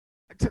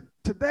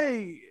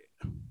today,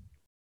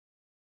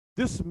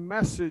 this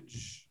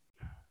message,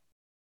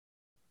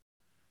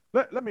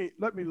 let me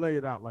lay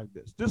it out like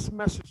this. This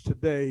message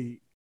today,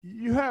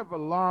 you have a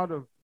lot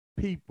of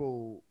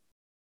people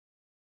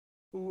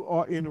who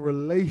are in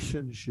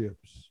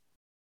relationships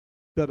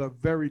that are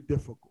very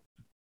difficult.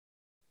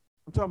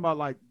 I'm talking about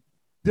like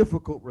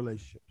difficult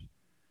relationships.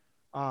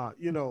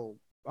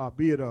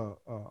 Be it a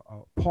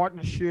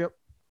partnership,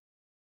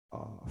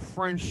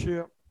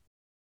 friendship,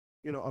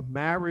 a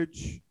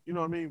marriage, you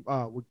know what I mean,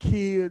 with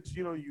kids,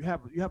 you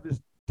have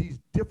these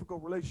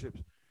difficult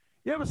relationships.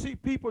 You ever see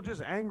people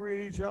just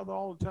angry at each other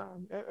all the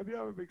time? Have you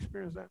ever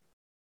experienced that?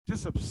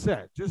 Just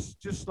upset,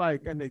 just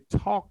like, and they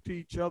talk to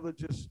each other.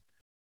 Just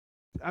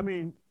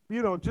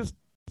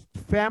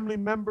family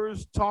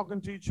members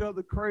talking to each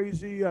other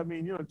crazy.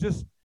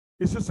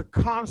 It's just a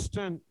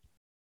constant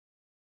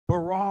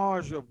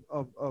barrage of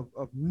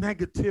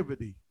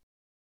negativity.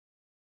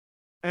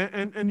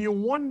 And you're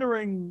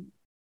wondering,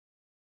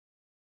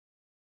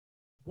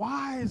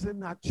 why is it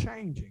not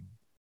changing?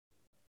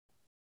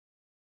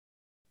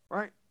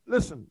 Right?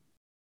 Listen,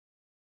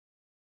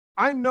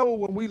 I know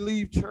when we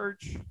leave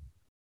church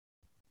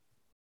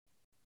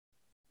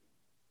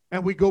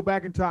and we go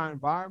back into our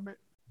environment,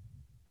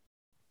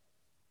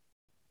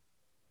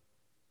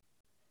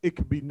 it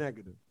could be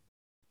negative.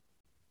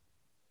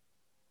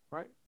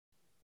 Right?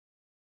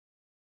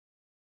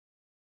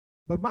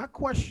 But my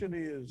question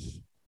is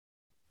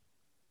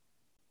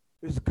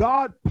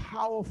God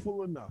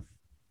powerful enough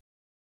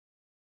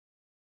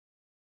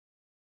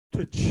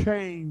to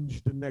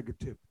change the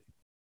negativity?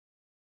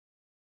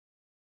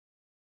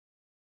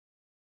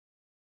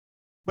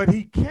 But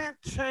he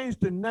can't change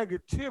the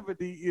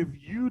negativity if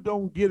you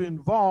don't get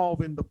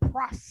involved in the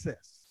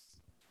process.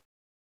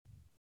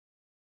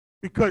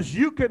 Because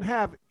you can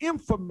have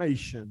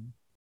information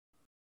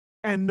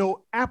and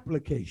no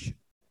application.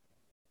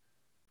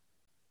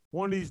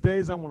 One of these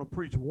days, I want to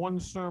preach one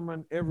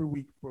sermon every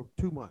week for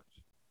 2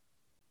 months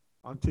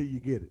until you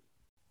get it.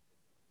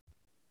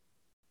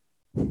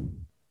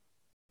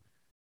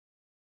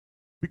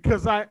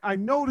 Because I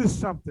noticed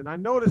something. I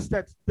noticed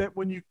that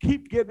when you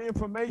keep getting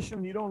information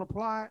and you don't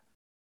apply it,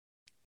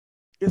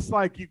 it's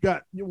like you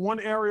got one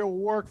area will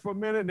work for a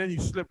minute, and then you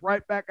slip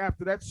right back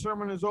after that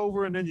sermon is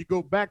over, and then you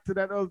go back to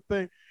that other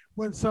thing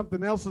when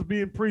something else is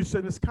being preached.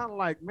 And it's kind of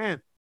like, man,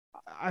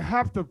 I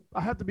have to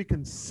be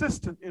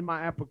consistent in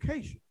my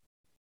application.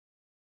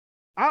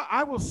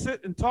 I will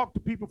sit and talk to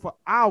people for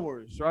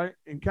hours, right,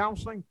 in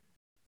counseling,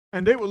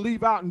 and they will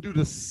leave out and do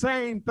the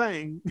same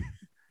thing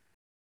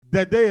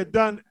that they had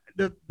done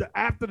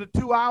after the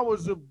 2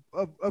 hours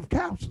of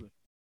counseling.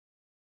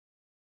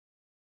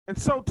 And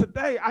so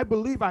today, I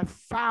believe I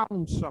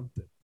found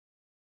something.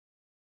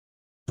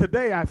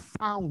 Today, I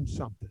found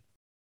something.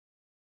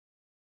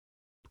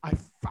 I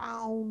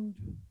found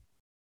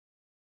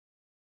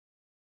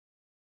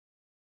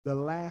the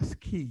last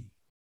key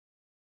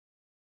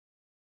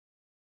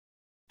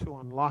to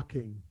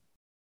unlocking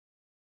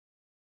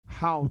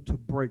how to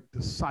break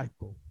the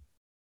cycle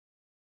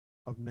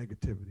of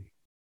negativity,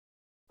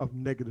 of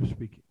negative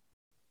speaking.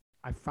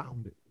 I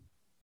found it.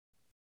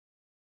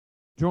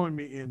 Join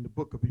me in the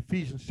book of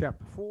Ephesians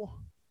chapter 4.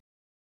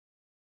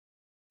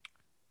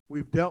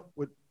 We've dealt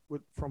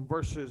from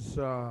verses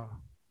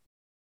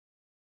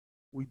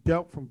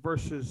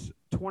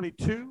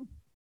 22,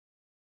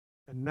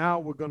 and now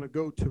we're going to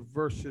go to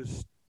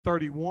verses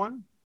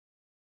 31.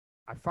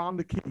 I found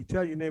the key.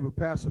 Tell your neighbor,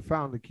 Pastor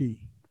found the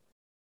key.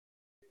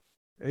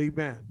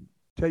 Amen.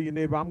 Tell your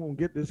neighbor, I'm going to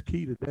get this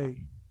key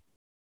today.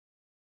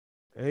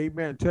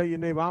 Amen. Tell your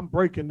neighbor, I'm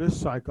breaking this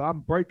cycle. I'm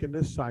breaking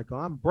this cycle.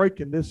 I'm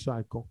breaking this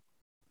cycle.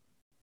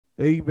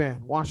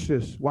 Amen. Watch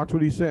this. Watch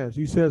what he says.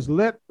 He says,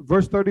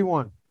 verse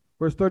 31,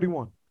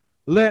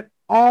 let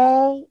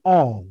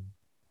all,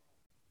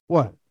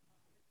 what?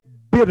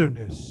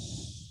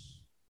 Bitterness,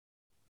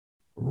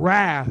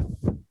 wrath,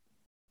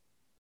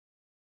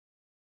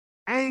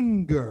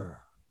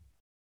 anger,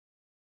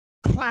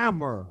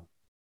 clamor,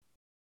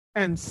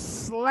 and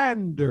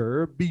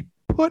slander be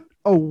put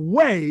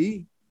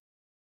away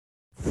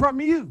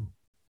from you,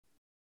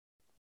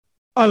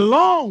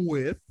 along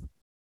with,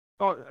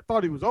 I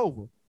thought he was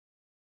over,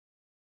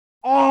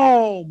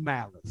 all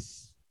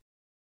malice.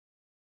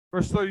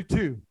 Verse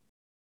 32,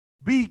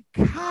 be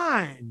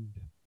kind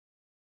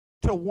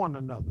to one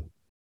another,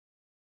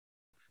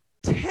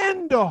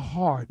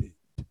 tender-hearted,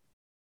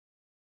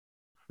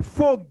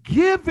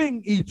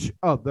 forgiving each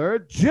other,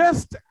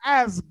 just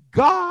as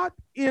God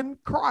in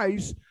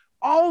Christ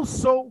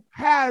also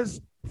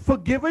has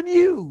forgiven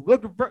you.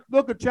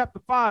 Look at chapter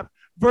 5,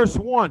 verse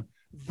 1.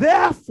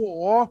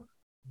 Therefore,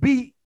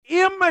 be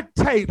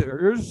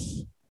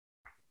imitators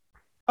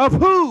of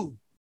who?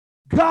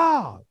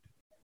 God.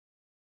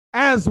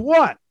 As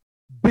what?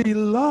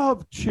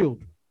 Beloved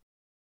children.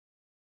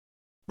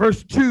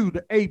 Verse 2,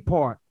 the A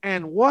part.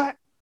 And what?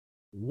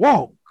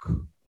 Walk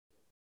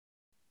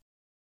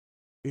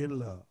in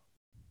love.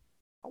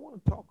 I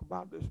want to talk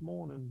about this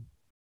morning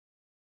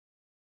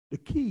the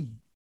key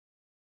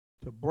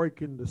to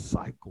breaking the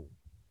cycle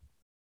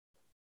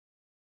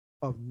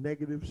of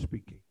negative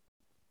speaking.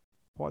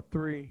 Part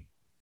 3,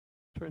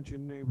 turn to your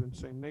neighbor and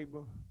say,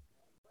 neighbor,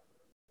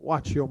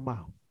 watch your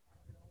mouth.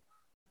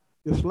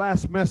 This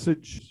last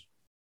message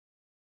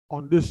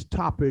on this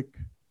topic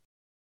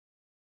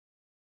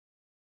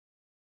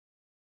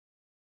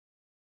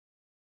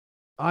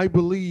I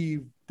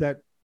believe that,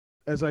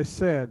 as I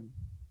said,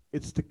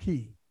 it's the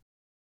key.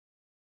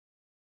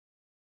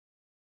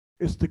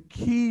 It's the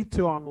key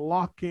to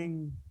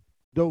unlocking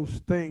those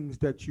things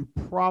that you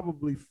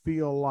probably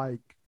feel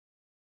like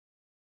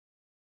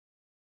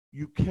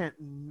you can't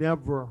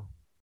never,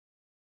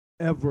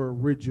 ever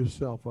rid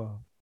yourself of.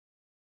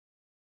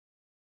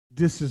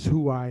 This is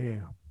who I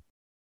am.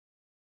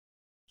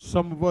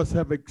 Some of us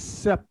have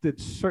accepted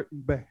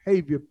certain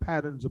behavior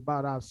patterns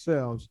about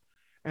ourselves,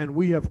 and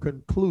we have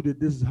concluded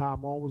this is how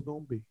I'm always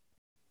going to be.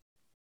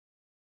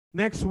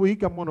 Next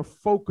week, I'm going to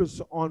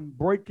focus on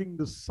breaking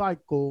the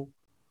cycle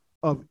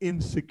of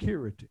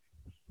insecurity.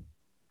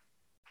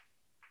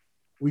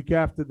 Week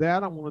after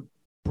that, I'm going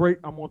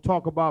to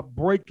talk about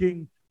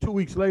breaking. 2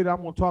 weeks later,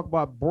 I'm going to talk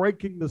about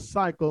breaking the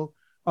cycle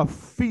of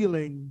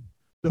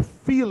the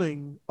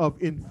feeling of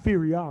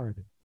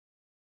inferiority.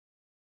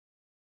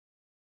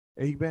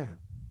 Amen.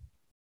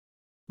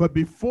 But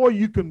before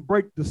you can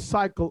break the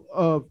cycle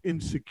of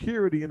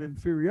insecurity and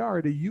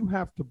inferiority, you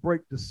have to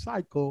break the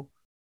cycle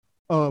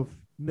of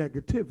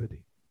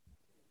negativity.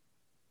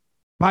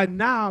 By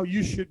now,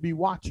 you should be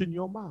watching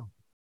your mouth.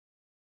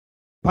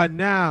 By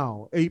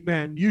now,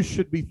 amen, you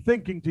should be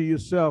thinking to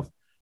yourself,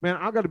 man,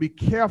 I got to be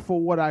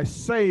careful what I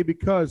say,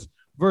 because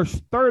verse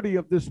 30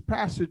 of this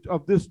passage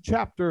of this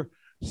chapter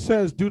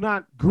says, do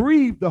not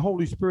grieve the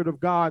Holy Spirit of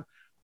God,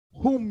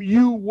 whom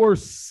you were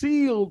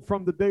sealed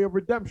from the day of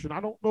redemption.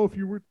 I don't know if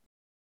you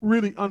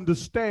really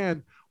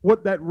understand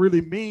what that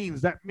really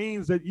means. That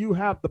means that you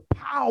have the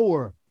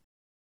power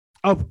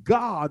of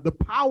God. The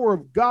power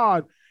of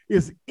God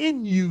is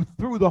in you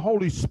through the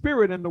Holy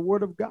Spirit and the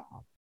Word of God.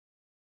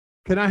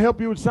 Can I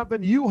help you with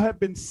something? You have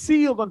been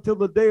sealed until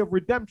the day of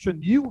redemption.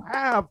 You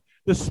have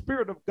the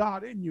Spirit of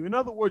God in you. In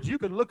other words, you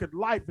can look at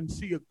life and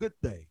see a good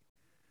day,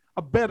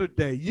 a better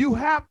day. You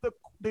have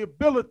the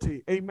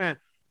ability, amen,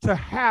 to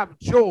have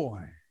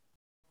joy.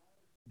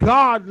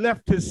 God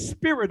left his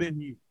Spirit in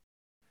you.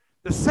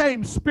 The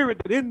same Spirit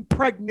that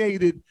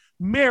impregnated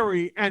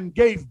Mary and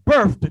gave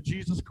birth to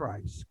Jesus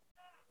Christ.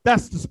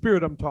 That's the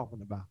Spirit I'm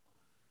talking about.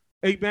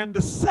 Amen.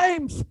 The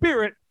same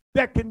Spirit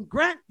that can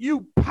grant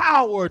you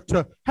power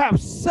to have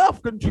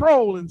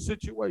self-control in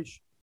situations.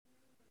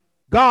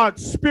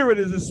 God's Spirit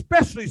is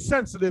especially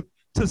sensitive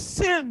to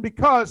sin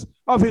because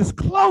of his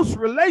close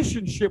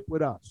relationship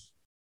with us.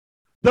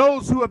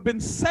 Those who have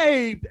been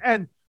saved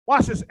and,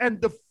 watch this,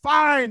 and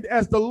defined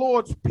as the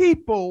Lord's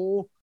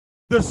people,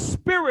 the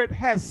Spirit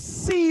has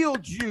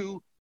sealed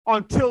you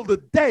until the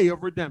day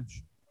of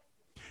redemption.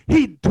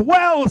 He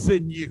dwells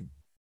in you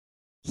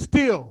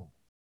still.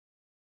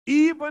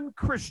 Even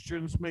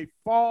Christians may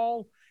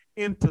fall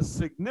into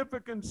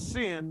significant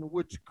sin,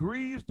 which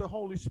grieves the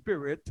Holy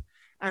Spirit.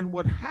 And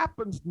what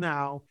happens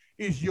now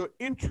is you're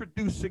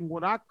introducing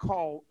what I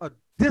call a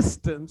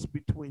distance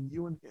between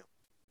you and him.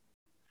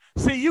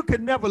 See, you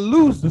can never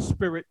lose the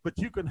Spirit, but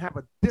you can have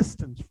a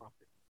distance from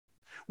it.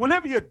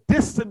 Whenever you're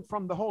distant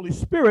from the Holy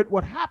Spirit,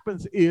 what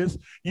happens is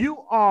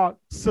you are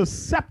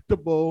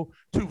susceptible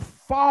to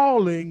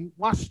falling,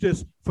 watch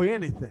this, for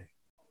anything.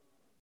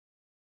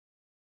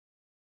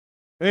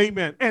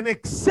 Amen. And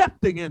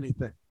accepting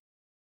anything.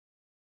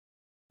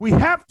 We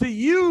have to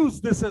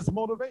use this as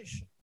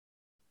motivation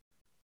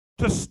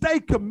to stay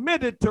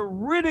committed to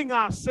ridding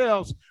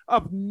ourselves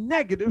of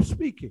negative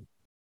speaking.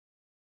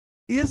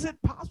 Is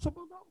it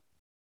possible, though?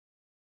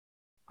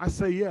 I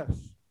say yes.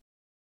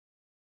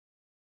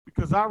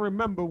 Because I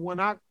remember when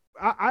I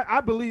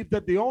believe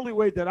that the only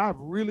way that I've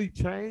really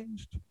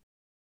changed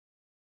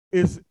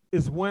is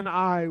when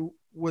I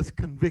was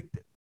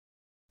convicted.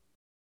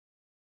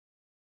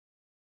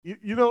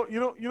 You know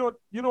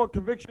what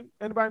conviction?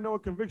 Anybody know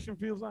what conviction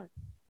feels like?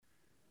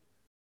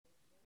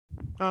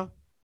 Huh?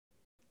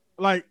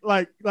 Like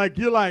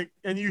you're like,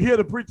 and you hear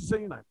the preacher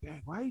saying, like,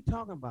 dang, why are you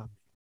talking about me?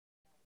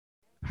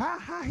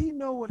 How he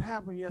know what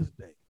happened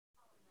yesterday?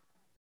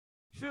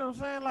 See what I'm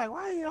saying? Like,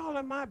 why are you all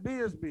in my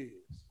biz?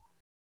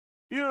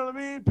 You know what I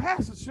mean?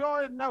 Pastor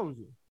sure knows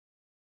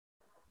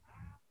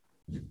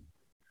it.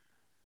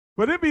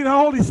 But it be the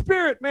Holy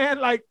Spirit, man,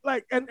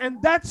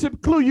 and that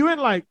should clue you in,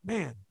 like,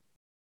 man,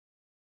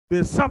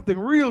 there's something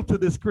real to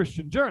this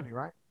Christian journey,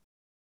 right?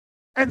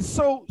 And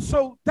so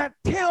that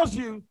tells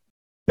you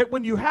that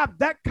when you have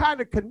that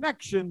kind of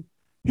connection,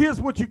 here's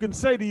what you can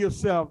say to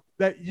yourself,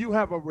 that you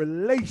have a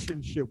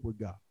relationship with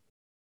God.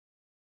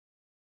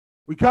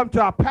 We come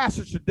to our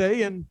passage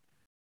today, and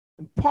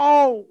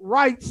Paul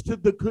writes to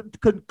the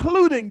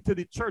concluding to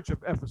the church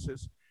of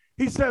Ephesus.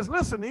 He says,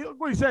 listen, look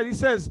what he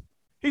said.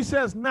 He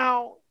says,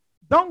 now,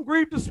 don't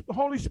grieve the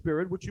Holy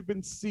Spirit, which you've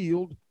been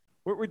sealed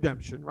with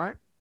redemption, right?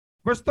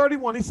 Verse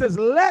 31, he says,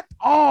 let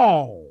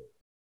all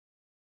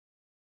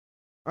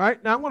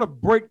right, now I'm going to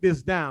break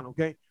this down,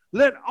 okay?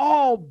 let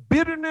all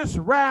bitterness,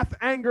 wrath,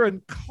 anger,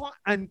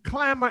 and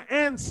clamor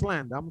and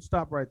slander. I'm gonna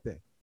stop right there.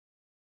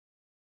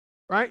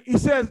 Right? He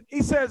says,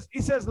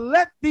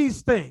 let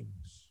these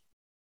things,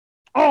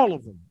 all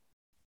of them.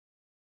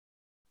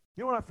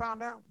 You know what I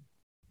found out?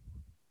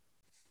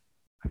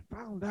 I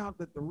found out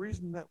that the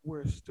reason that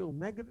we're still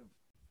negative,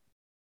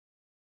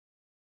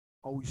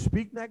 or we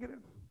speak negative,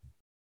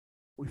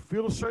 we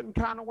feel a certain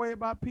kind of way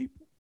about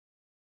people,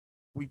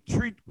 we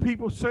treat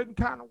people a certain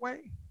kind of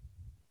way.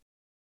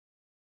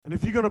 And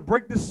if you're going to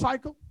break this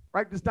cycle,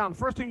 write this down. The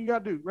first thing you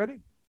got to do, ready?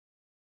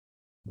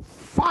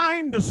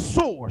 Find the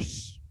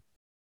source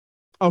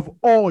of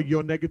all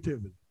your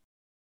negativity.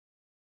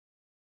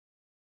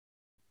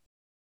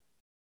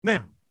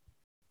 Now,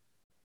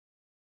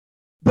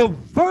 the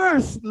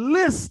verse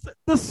lists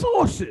the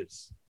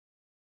sources.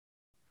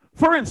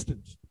 For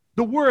instance,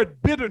 the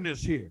word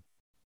bitterness here.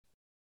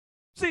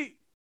 See,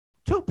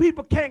 two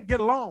people can't get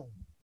along.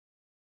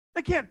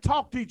 They can't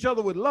talk to each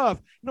other with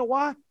love. You know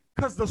why?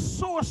 Because the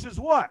source is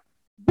what?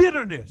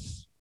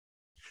 Bitterness.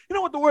 You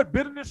know what the word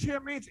bitterness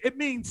here means? It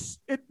means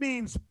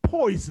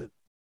poison.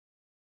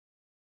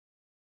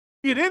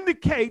 It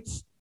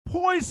indicates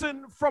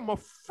poison from a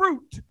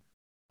fruit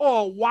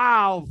or a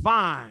wild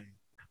vine.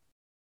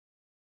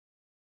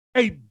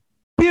 A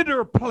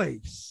bitter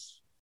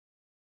place.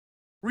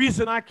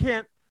 Reason I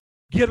can't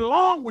get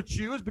along with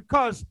you is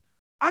because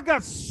I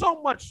got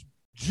so much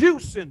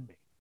juice in me.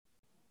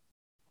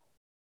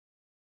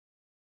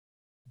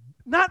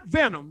 Not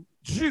venom,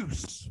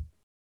 juice.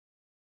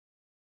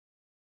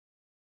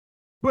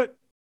 But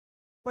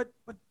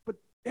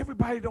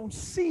everybody don't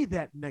see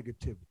that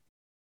negativity.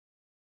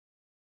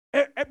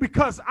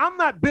 Because I'm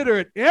not bitter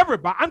at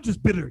everybody, I'm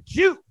just bitter at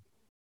you.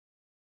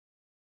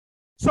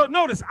 So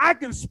notice, I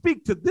can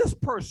speak to this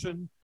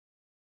person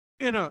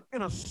in a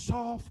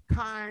soft,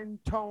 kind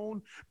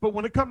tone, but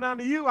when it comes down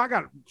to you, I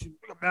got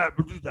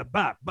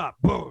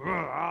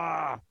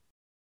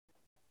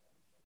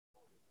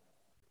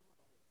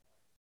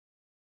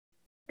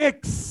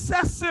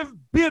excessive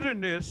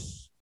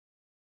bitterness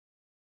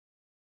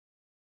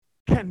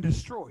can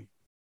destroy you.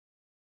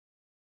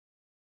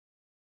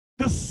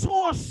 The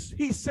source,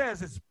 he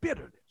says, is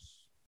bitterness.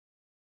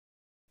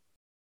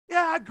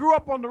 Yeah, I grew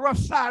up on the rough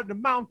side of the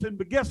mountain,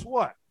 but guess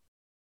what?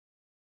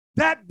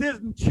 That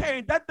doesn't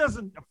change. That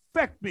doesn't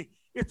affect me.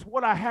 It's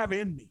what I have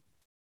in me.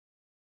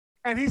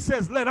 And he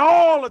says, let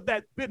all of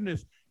that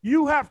bitterness,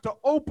 you have to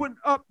open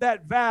up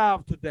that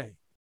valve today.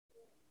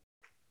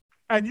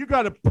 And you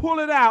got to pull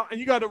it out and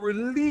you got to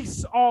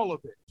release all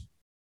of it.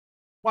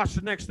 Watch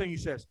the next thing he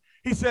says.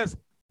 He says,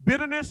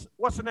 bitterness,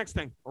 what's the next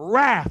thing?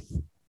 Wrath.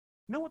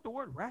 You know what the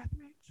word wrath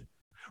means?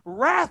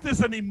 Wrath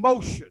is an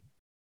emotion.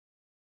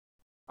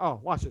 Oh,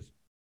 watch this.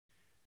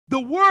 The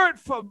word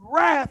for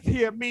wrath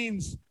here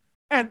means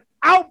an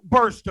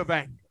outburst of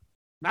anger.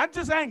 Not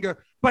just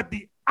anger, but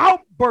the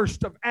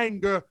outburst of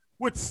anger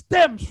which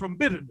stems from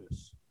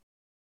bitterness.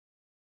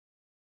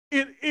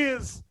 It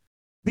is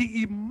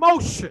the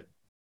emotion.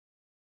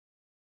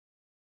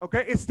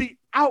 Okay, it's the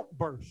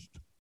outburst.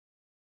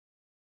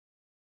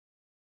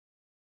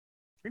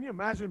 Can you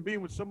imagine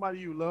being with somebody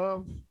you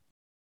love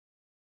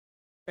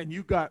and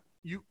you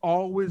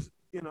always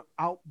in an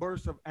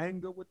outburst of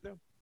anger with them?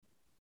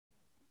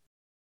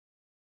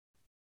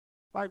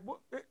 Like,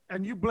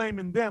 and you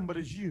blaming them, but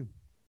it's you.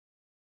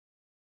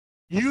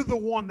 You're the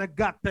one that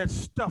got that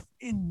stuff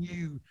in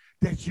you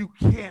that you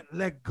can't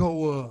let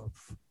go of.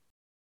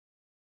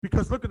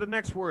 Because look at the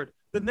next word.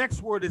 The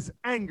next word is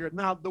anger.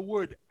 Now, the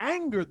word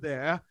anger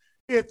there,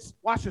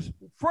 watch this.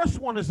 First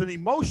one is an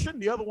emotion.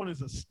 The other one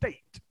is a state.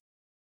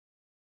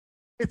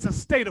 It's a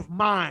state of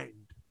mind.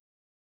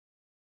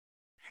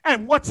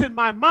 And what's in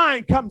my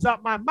mind comes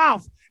out my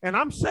mouth. And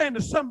I'm saying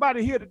to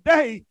somebody here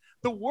today,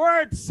 the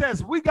word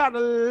says we got to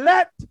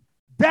let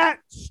that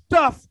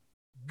stuff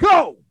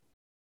go.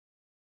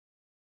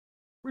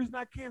 The reason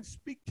I can't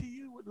speak to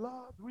you with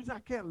love, the reason I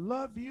can't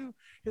love you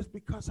is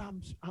because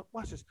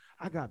watch this,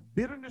 I got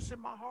bitterness in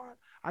my heart,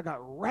 I got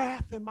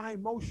wrath in my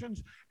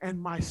emotions,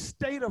 and my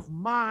state of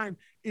mind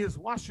is,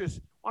 watch this.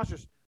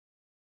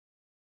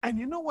 And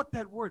you know what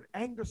that word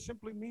anger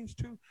simply means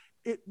to?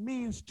 It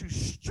means to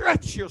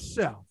stretch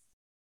yourself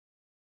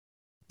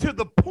to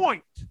the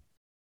point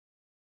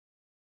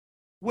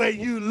where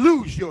you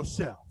lose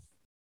yourself.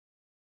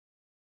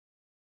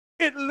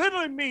 It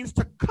literally means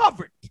to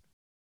covet,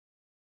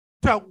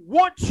 to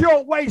want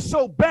your way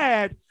so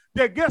bad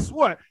that guess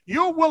what?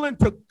 You're willing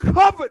to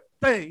covet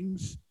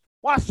things,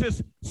 watch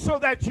this, so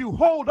that you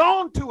hold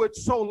on to it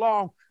so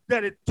long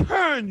that it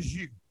turns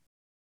you.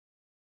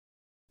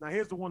 Now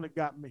here's the one that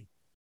got me.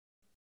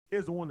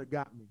 Here's the one that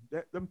got me.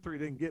 Them three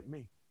didn't get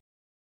me.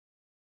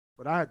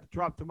 But I had to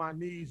drop to my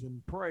knees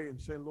and pray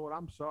and say, Lord,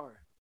 I'm sorry.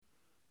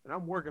 And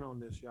I'm working on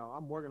this, y'all.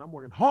 I'm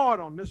working hard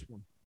on this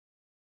one.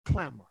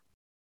 Clamor.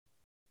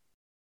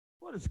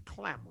 What is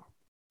clamor?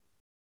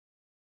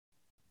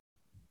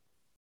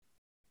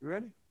 You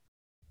ready?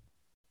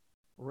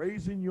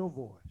 Raising your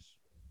voice.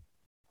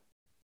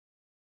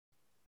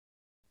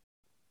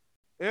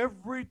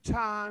 Every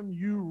time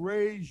you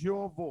raise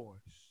your voice,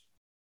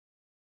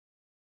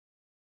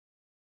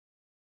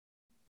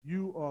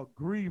 you are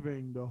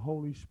grieving the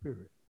Holy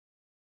Spirit.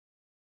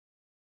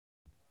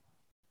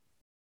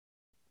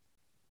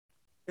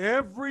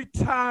 Every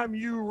time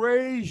you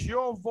raise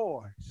your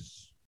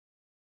voice,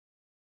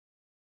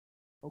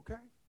 okay,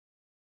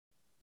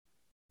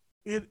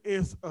 it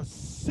is a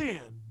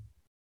sin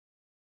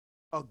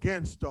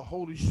against the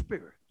Holy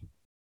Spirit.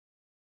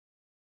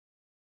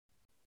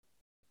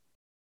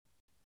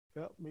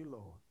 Help me,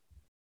 Lord.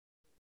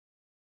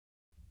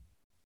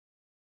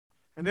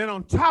 And then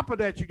on top of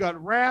that, you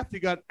got wrath, you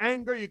got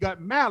anger, you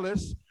got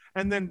malice.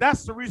 And then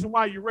that's the reason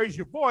why you raise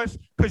your voice,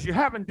 because you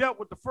haven't dealt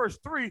with the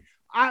first three.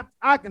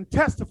 I can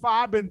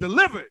testify I've been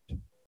delivered.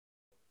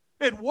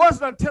 It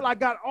wasn't until I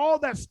got all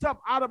that stuff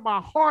out of my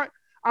heart,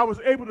 I was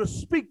able to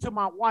speak to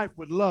my wife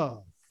with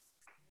love.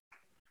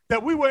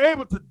 That we were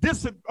able to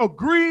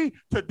disagree,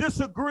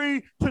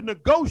 to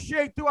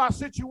negotiate through our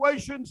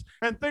situations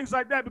and things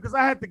like that, because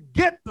I had to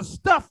get the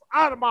stuff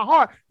out of my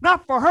heart,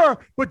 not for her,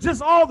 but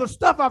just all the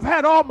stuff I've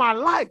had all my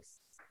life.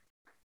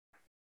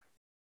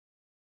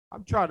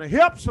 I'm trying to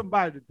help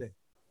somebody today.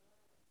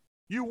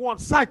 You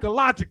want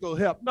psychological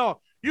help.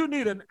 No, you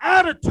need an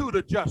attitude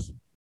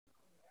adjustment.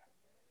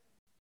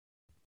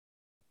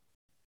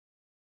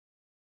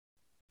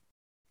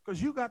 Because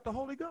you got the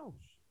Holy Ghost.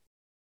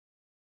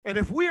 And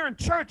if we're in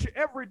church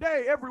every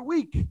day, every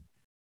week,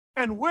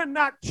 and we're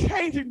not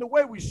changing the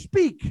way we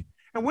speak,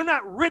 and we're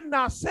not ridding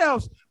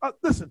ourselves,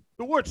 listen,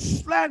 the word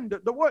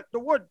slander, the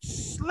word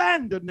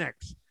slander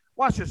next.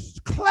 Watch this.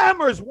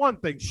 Clamor is one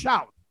thing,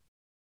 shout.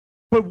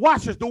 But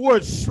watch this, the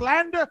word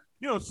slander,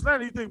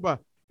 slander, you think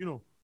about,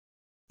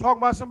 talking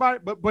about somebody,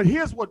 but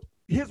here's what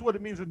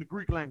it means in the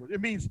Greek language.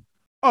 It means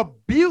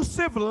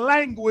abusive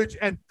language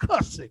and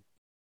cussing.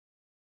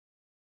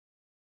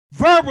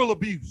 Verbal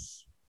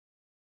abuse.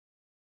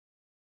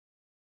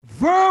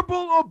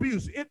 Verbal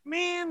abuse. It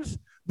means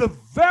the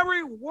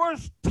very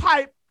worst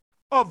type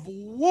of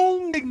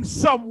wounding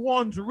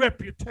someone's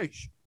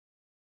reputation.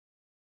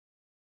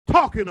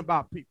 Talking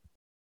about people.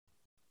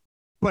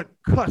 But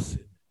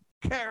cussing,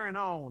 carrying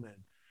on. And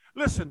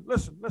listen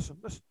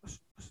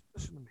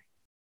to me.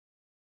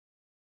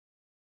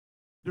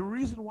 The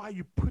reason why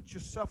you put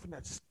yourself in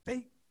that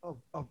state of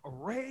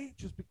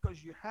rage is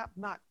because you have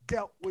not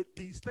dealt with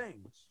these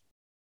things.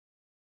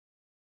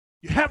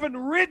 You haven't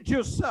rid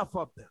yourself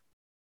of them.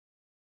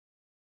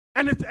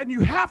 And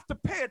you have to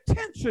pay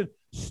attention.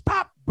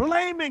 Stop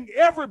blaming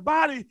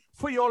everybody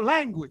for your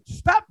language.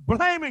 Stop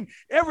blaming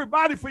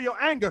everybody for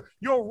your anger,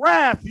 your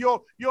wrath,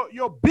 your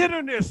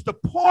bitterness, the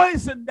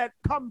poison that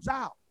comes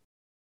out.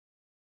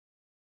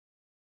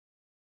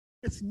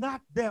 It's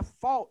not their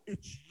fault.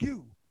 It's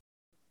you.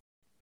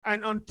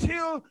 And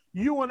until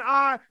you and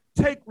I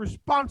take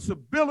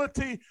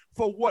responsibility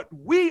for what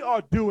we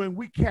are doing,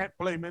 we can't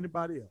blame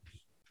anybody else.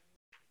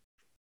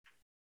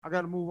 I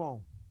got to move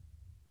on.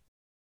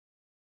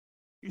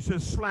 He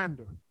says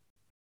slander.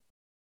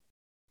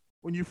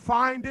 When you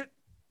find it,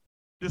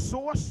 the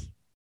source,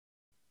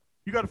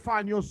 you got to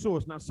find your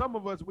source. Now, some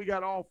of us, we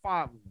got all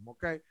 5 of them,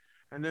 okay?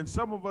 And then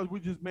some of us, we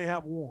just may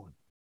have 1.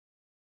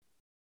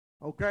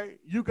 Okay?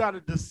 You got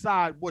to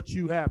decide what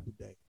you have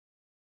today.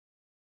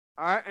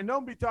 All right? And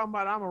don't be talking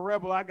about I'm a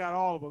rebel, I got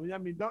all of them. I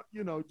mean,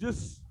 don't,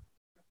 just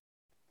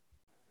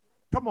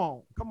come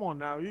on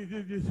now. You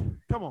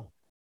come on.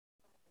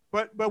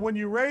 But when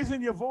you're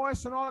raising your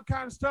voice and all that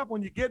kind of stuff,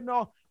 when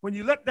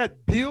you let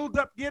that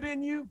buildup get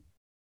in you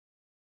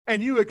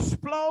and you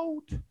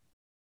explode,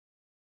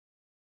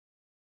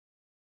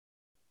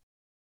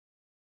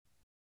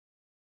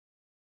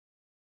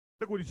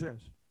 look what he says.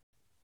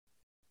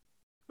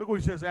 Look what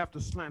he says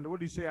after slander. What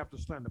did he say after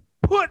slander?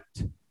 Put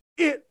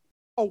it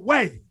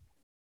away.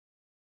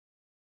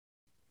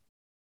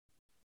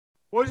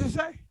 What does he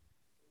say?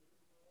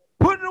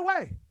 Put it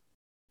away.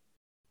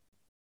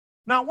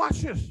 Now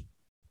watch this.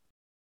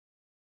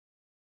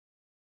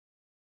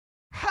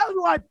 How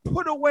do I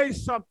put away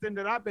something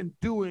that I've been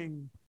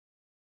doing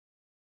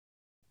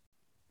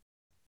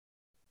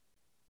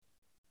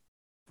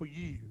for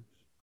years?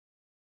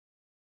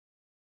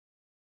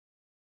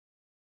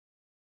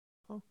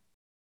 Huh?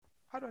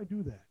 How do I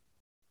do that?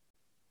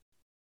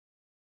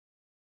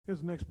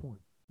 Here's the next point.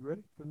 You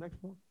ready for the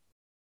next point?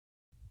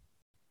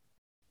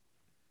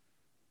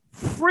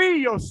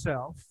 Free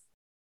yourself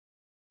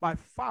by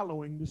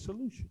following the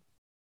solution.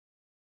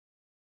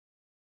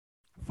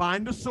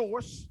 Find the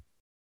source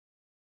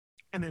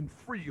and then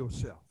free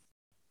yourself.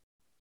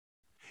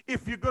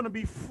 If you're going to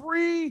be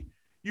free,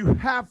 you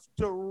have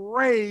to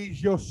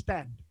raise your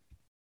standard.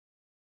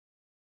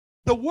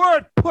 The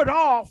word put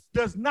off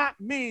does not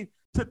mean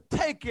to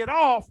take it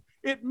off.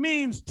 It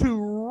means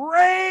to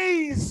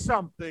raise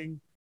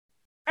something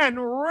and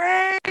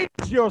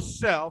raise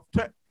yourself,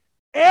 to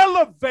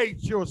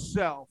elevate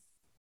yourself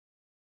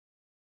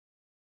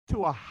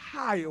to a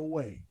higher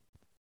way.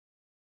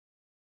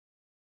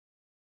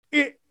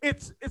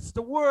 It's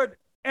the word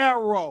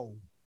arrow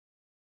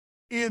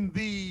in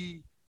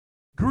the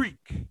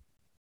Greek.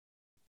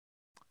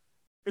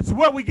 It's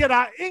where we get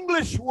our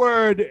English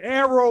word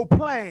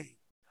aeroplane.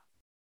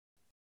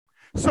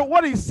 So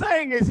what he's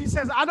saying is, he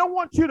says, I don't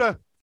want you to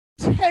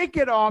take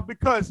it off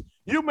because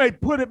you may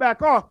put it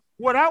back on.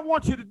 What I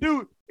want you to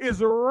do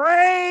is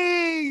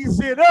raise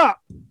it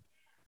up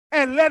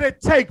and let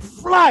it take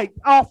flight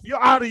out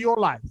of your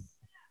life.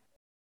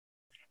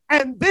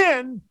 And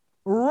then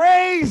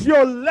raise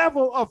your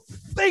level of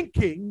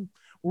thinking,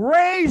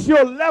 raise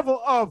your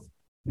level of,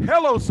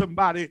 hello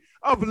somebody,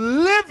 of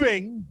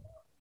living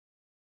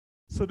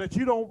so that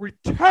you don't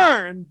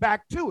return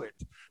back to it.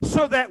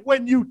 So that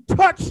when you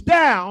touch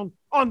down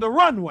on the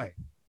runway,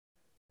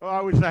 oh,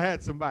 I wish I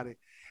had somebody.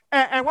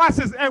 And watch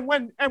this. And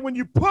when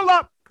you pull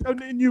up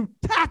and you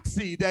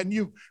taxied and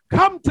you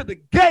come to the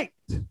gate,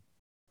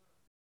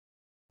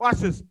 watch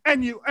this.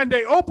 And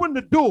they open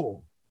the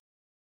door,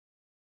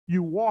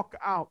 you walk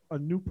out a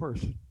new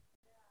person.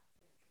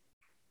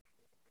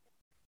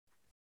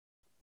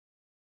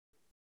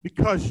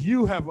 Because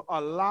you have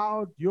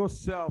allowed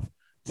yourself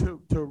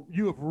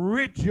you have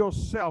rid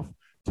yourself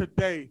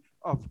today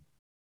of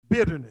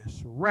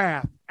bitterness,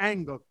 wrath,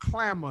 anger,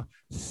 clamor,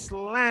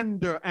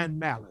 slander, and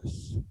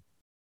malice.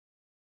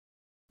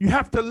 You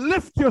have to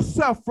lift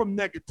yourself from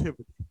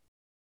negativity.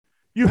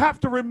 You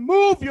have to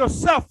remove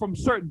yourself from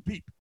certain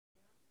people,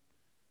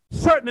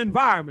 certain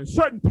environments,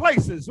 certain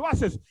places. Watch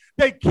this.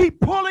 They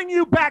keep pulling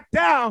you back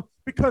down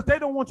because they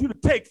don't want you to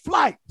take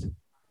flight.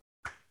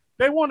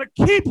 They want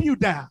to keep you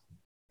down.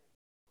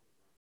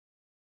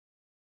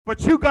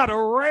 But you got to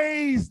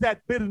raise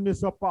that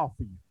bitterness up off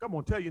of you. Come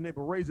on, tell your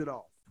neighbor, raise it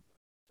off.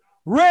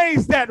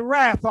 Raise that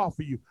wrath off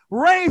of you.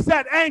 Raise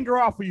that anger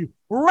off of you.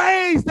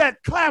 Raise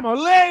that clamor.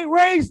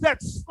 Raise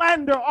that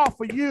slander off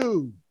of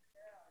you.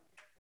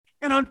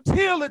 And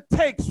until it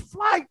takes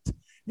flight,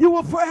 you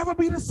will forever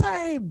be the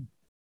same.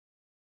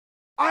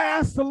 I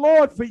asked the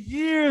Lord for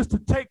years to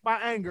take my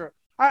anger.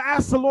 I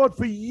asked the Lord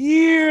for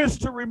years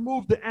to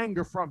remove the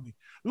anger from me.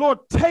 Lord,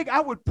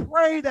 I would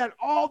pray that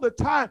all the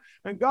time.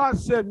 And God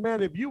said,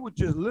 man, if you would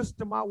just listen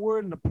to my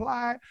word and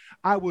apply it,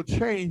 I will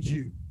change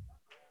you.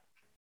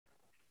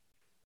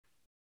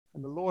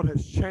 And the Lord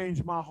has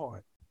changed my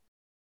heart.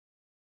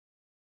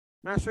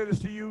 May I say this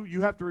to you?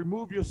 You have to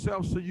remove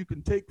yourself so you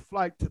can take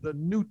flight to the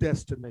new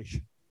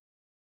destination,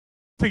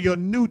 to your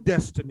new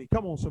destiny.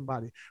 Come on,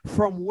 somebody.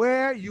 From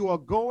where you are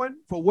going,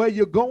 for where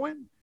you're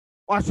going,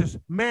 watch this,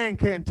 man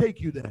can't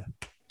take you there.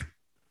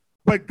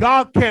 But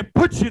God can't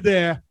put you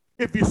there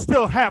if you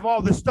still have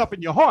all this stuff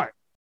in your heart.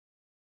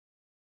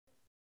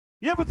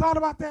 You ever thought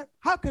about that?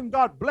 How can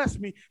God bless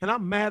me and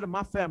I'm mad at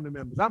my family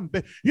members?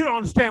 You don't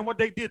understand what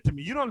they did to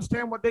me. You don't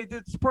understand what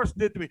this person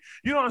did to me.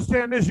 You don't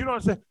understand this. You don't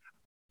understand.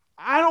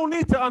 I don't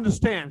need to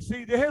understand.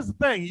 See, here's the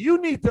thing.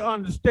 You need to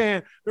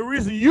understand the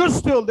reason you're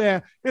still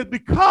there is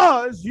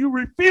because you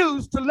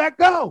refuse to let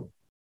go.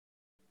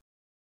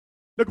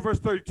 Look at verse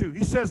 32.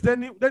 He says,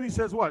 then he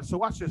says what? So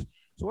watch this.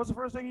 So what's the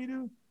first thing you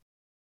do?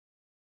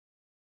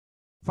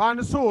 Find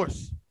the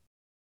source.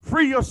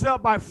 Free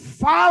yourself by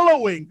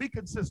following. Be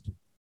consistent.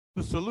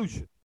 The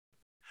solution.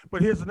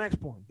 But here's the next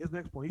point.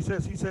 He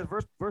says,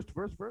 verse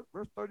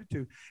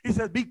 32. He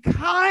says, be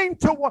kind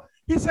to one.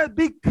 He said,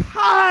 be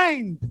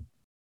kind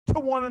to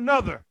one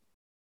another.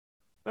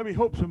 Let me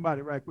hope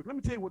somebody right quick. Let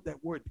me tell you what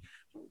that word.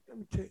 Let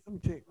me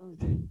tell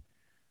you.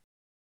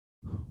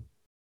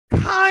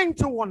 Kind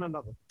to one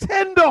another.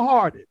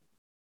 Tender-hearted.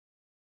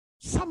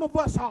 Some of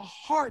us, our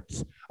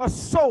hearts are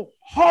so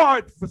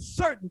hard for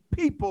certain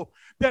people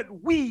that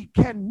we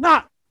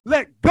cannot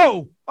let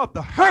go of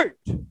the hurt.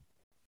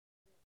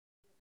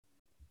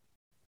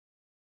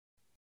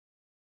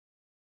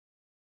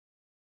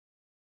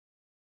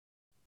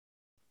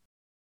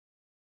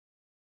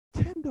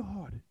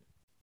 Tender-hearted.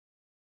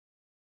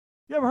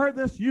 You ever heard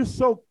this? You're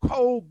so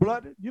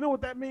cold-blooded. You know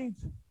what that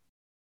means?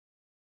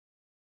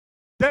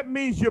 That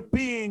means you're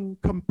being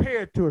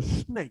compared to a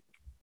snake.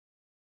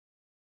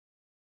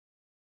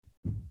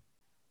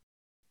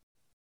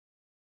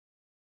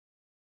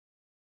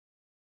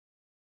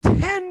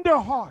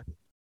 Tender-hearted.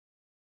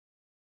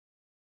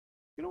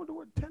 You know what the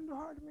word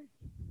tender-hearted means?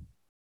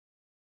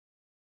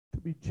 To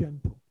be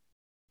gentle.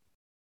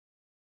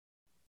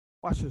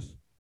 Watch this.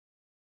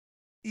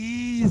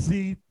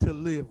 Easy to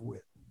live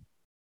with.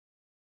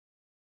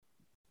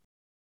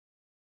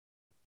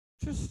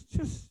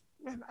 Just,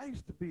 man, I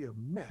used to be a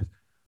mess.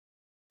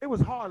 It was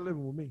hard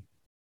living with me.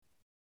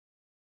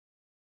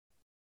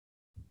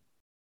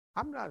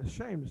 I'm not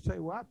ashamed to say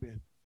where I've been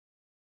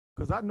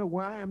because I know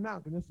where I am now.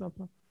 Can this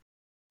something?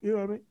 You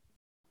know what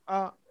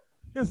I mean?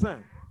 Here's the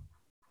thing.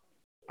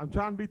 I'm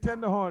trying to be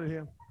tender-hearted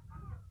here.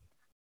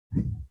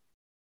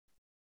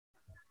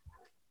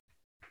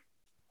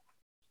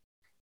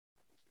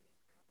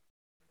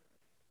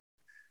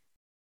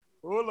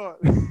 Oh, Lord.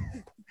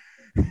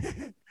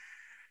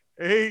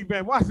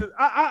 Amen. Watch this.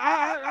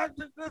 I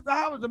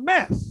was a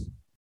mess.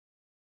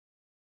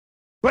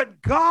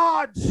 But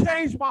God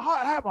changed my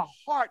heart. I have a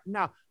heart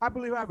now. I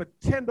believe I have a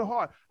tender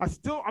heart. I'm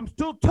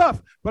still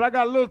tough, but I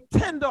got a little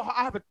tender.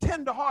 I have a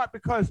tender heart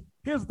because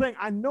here's the thing.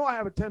 I know I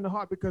have a tender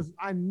heart because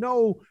I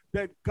know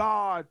that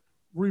God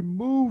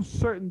removes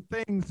certain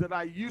things that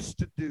I used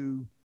to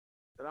do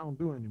that I don't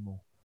do anymore.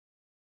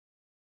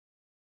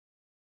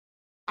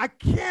 I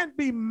can't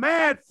be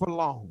mad for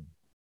long.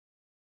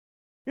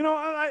 You know,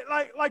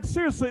 like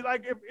seriously,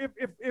 like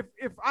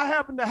if I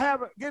happen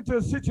to get to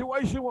a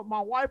situation with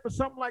my wife or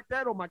something like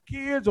that, or my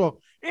kids or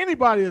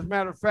anybody, as a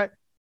matter of fact,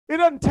 it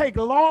doesn't take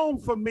long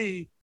for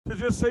me to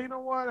just say, you know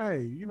what,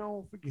 hey, you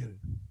know, forget it.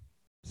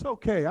 It's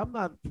okay. I'm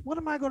not. What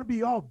am I going to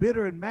be all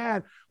bitter and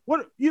mad?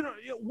 What, you know?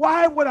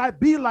 Why would I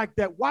be like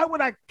that? Why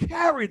would I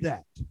carry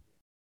that?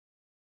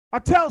 I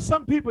tell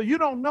some people, you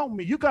don't know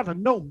me. You got to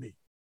know me.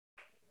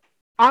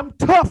 I'm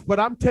tough, but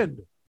I'm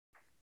tender.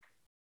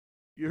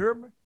 You hear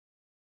me?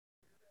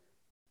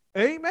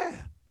 Amen.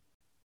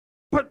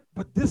 But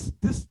this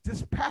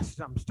passage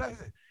I'm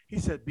studying, he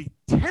said, be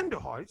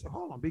tenderhearted. He said,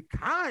 hold on, be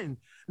kind.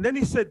 And then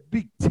he said,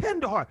 be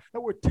tenderhearted.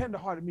 That word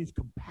tenderhearted means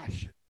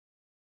compassion.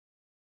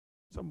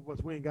 Some of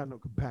us, we ain't got no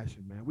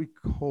compassion, man. We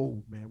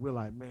cold, man. We're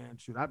like, man,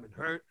 shoot, I've been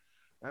hurt.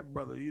 That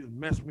brother, he done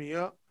messed me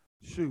up.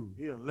 Shoot,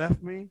 he done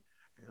left me.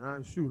 And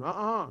I'm shoot,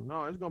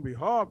 no, it's going to be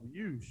hard for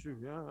you. Shoot,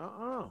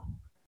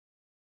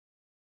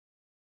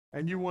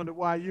 And you wonder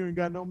why you ain't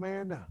got no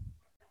man now.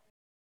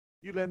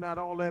 You letting out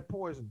all that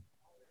poison.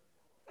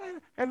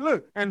 And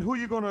look, and who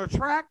you're going to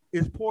attract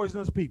is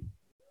poisonous people.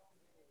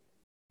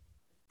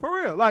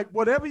 For real. Like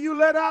whatever you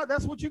let out,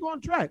 that's what you're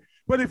going to attract.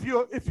 But if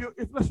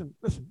listen,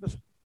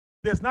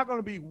 there's not going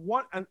to be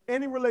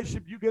any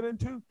relationship you get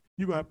into,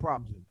 you're going to have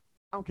problems in it.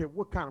 I don't care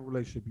what kind of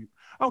relationship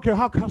I don't care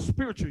how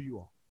spiritual you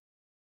are.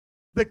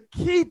 The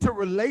key to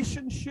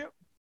relationship,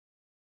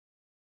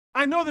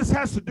 I know this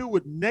has to do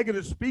with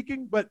negative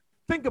speaking, but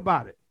think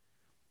about it.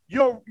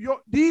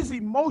 These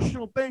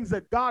emotional things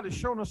that God has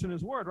shown us in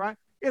his word, right?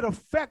 It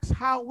affects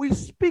how we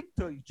speak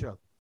to each other.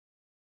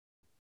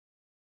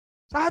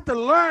 So I had to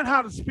learn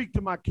how to speak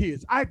to my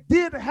kids. I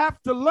did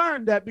have to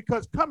learn that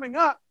because coming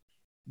up,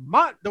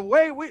 anybody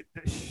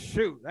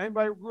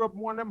grew up in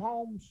one of them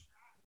homes?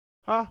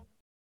 Huh?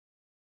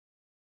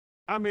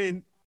 I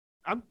mean,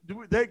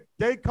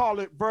 they call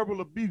it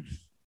verbal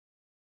abuse.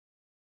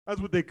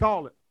 That's what they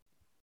call it.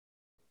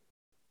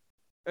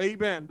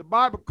 Amen. The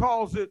Bible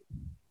calls it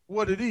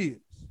what it is,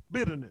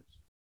 bitterness.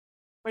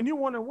 And you're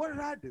wondering, what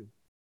did I do?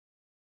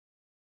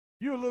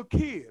 You're a little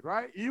kid,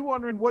 right? You're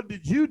wondering, what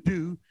did you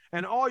do?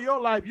 And all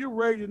your life, you're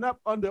raising up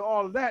under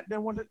all of that.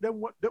 Then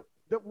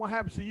what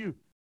happens to you?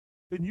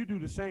 Then you do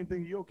the same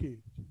thing to your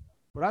kids.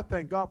 But I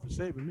thank God for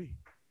saving me.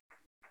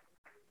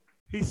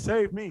 He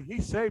saved me.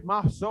 He saved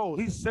my soul.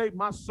 He saved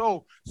my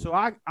soul. So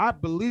I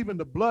believe in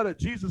the blood of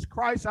Jesus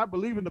Christ. I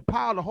believe in the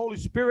power of the Holy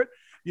Spirit.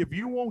 If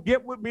you won't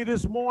get with me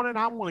this morning,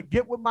 I'm going to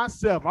get with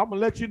myself. I'm going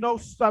to let you know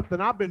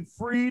something. I've been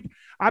freed.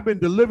 I've been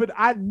delivered.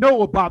 I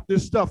know about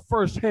this stuff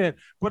firsthand,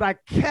 but I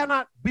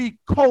cannot be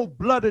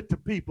cold-blooded to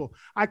people.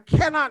 I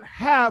cannot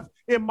have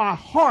in my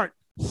heart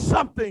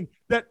something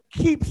that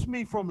keeps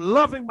me from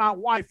loving my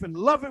wife and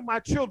loving my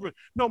children.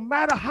 No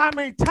matter how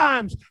many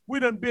times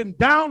we done been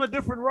down a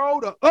different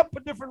road or up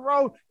a different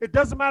road, it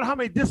doesn't matter how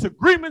many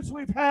disagreements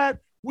we've had,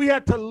 we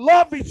had to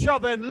love each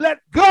other and let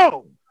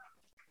go.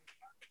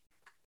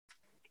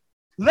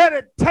 Let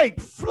it take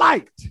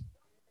flight.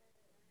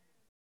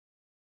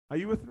 Are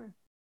you with me?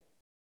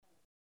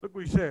 Look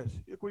what he says.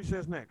 Look what he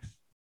says next.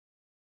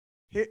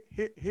 Hit.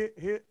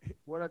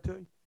 What I tell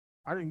you?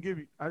 I didn't give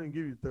you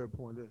the third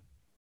point, did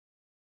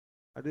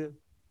I? I did?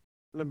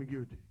 Let me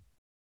give it to you.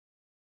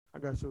 I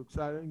got so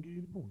excited I didn't give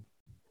you the point.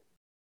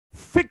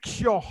 Fix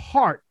your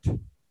heart.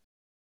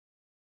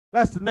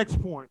 That's the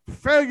next point.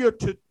 Failure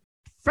to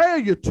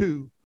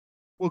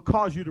will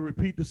cause you to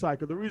repeat the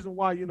cycle. The reason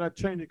why you're not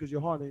changing because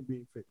your heart ain't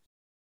being fixed.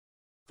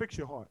 Fix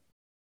your heart.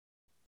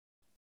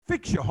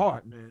 Fix your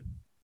heart, man.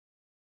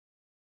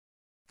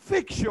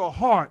 Fix your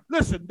heart.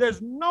 Listen,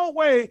 there's no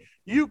way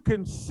you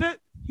can sit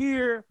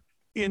here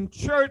in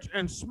church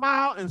and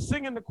smile and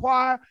sing in the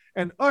choir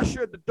and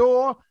usher at the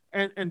door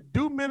and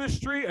do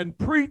ministry and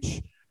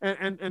preach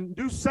and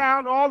do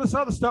sound, all this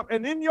other stuff.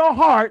 And in your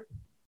heart,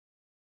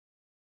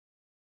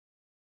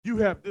 you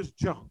have this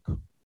junk.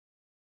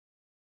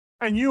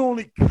 And you're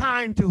only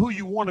kind to who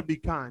you want to be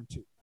kind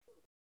to.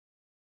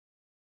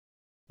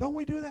 Don't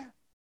we do that?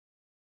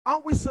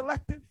 Aren't we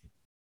selective?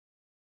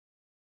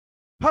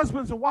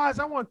 Husbands and wives,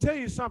 I want to tell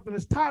you something.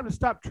 It's time to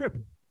stop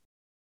tripping.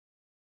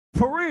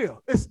 For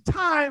real. It's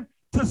time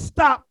to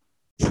stop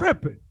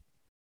tripping.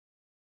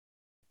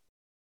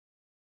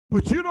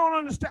 But you don't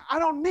understand. I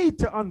don't need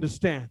to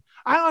understand.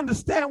 I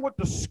understand what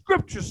the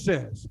scripture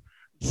says.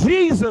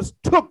 Jesus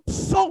took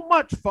so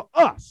much for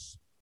us.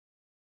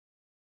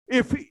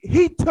 If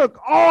he took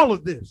all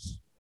of this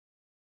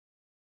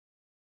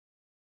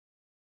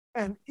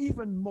and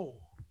even more,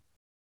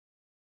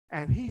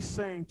 and he's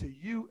saying to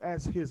you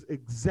as his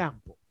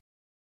example,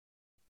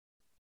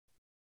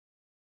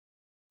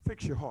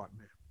 fix your heart,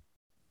 man.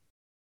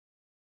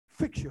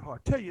 Fix your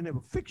heart. Tell your neighbor,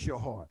 fix your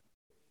heart.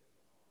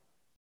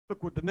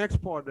 Look what the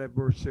next part of that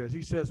verse says.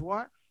 He says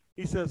what?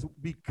 He says,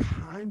 be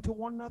kind to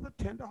one another,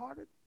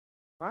 tenderhearted,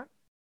 right?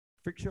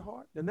 Fix your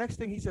heart. The next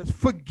thing he says,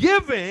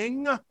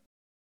 forgiving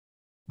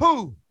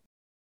who?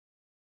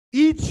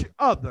 Each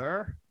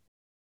other.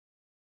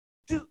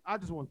 I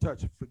just want to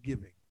touch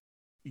forgiving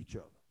each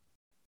other.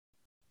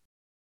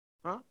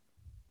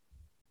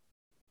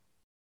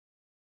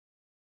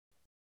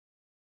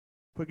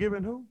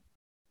 Forgiving who?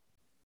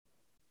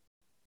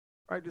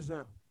 Write this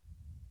down.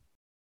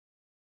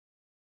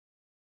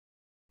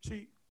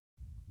 See,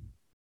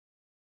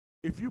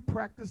 if you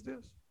practice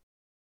this,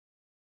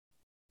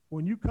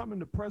 when you come in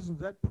the presence of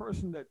that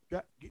person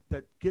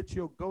that gets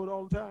your goat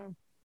all the time,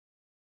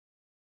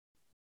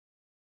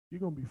 you're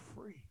going to be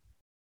free.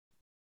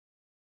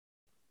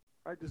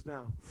 Write this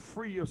down.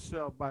 Free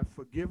yourself by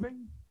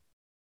forgiving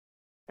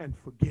and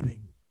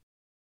forgetting.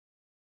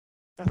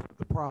 That's what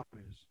the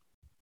problem is.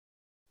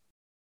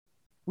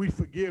 We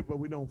forgive, but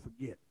we don't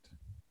forget.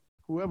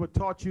 Whoever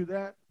taught you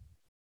that,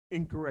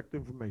 incorrect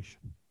information.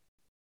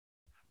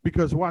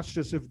 Because watch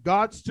this, if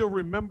God still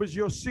remembers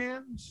your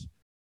sins,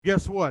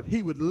 guess what?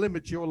 He would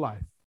limit your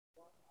life.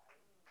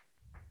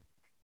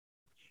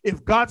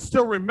 If God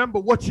still remember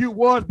what you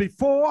was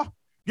before,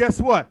 guess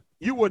what?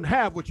 You wouldn't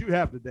have what you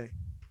have today.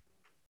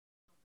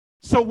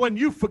 So when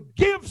you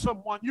forgive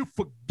someone, you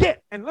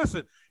forget. And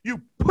listen,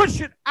 you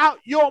push it out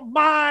your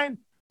mind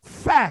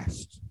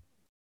fast.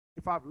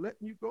 If I've let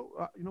you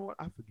go, you know what?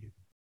 I forgive you.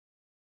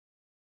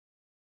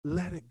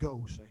 Let it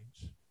go,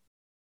 saints.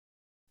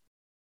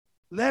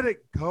 Let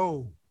it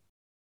go.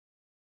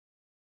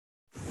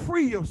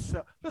 Free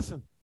yourself.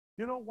 Listen,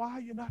 you know why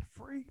you're not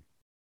free?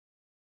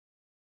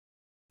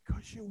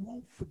 Because you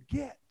won't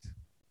forget.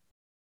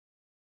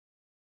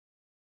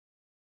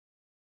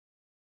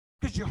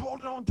 Because you're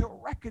holding on to a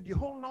record. You're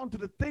holding on to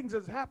the things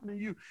that's happening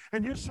to you.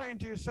 And you're saying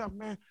to yourself,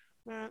 man,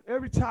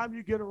 every time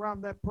you get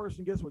around that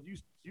person, guess what? You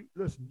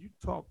listen, you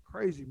talk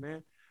crazy,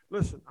 man.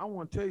 Listen, I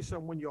want to tell you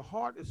something. When your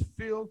heart is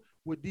filled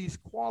with these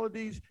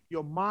qualities,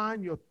 your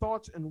mind, your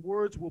thoughts, and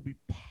words will be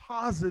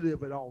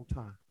positive at all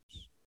times.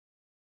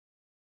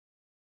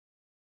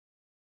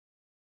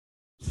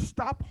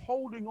 Stop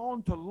holding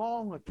on to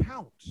long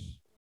accounts.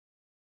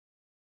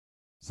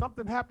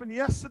 Something happened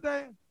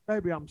yesterday.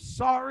 Baby, I'm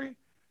sorry.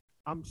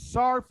 I'm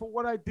sorry for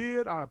what I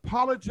did. I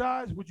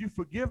apologize. Would you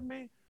forgive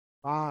me?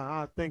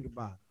 I'll think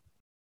about it.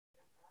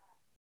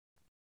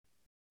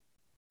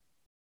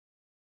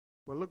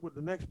 Well, look what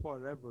the next part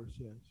of that verse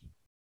says.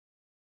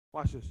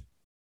 Watch this.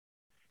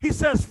 He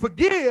says,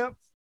 forgive.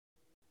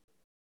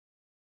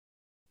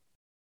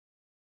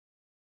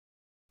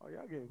 Oh,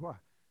 y'all getting quiet.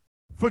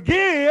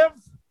 Forgive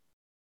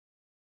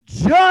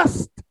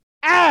just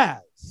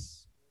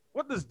as.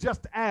 What does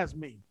just as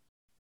mean?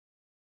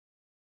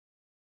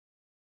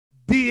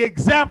 The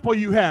example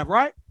you have,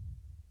 right?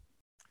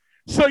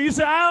 So you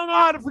say, I don't know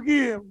how to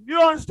forgive. You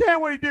don't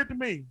understand what he did to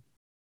me.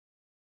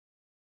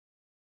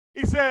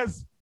 He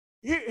says,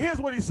 here's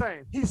what he's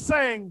saying. He's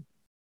saying,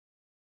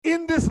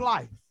 in this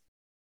life,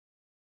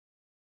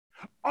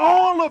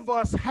 all of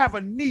us have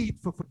a need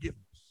for forgiveness.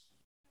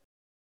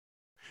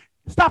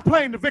 Stop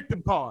playing the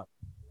victim card.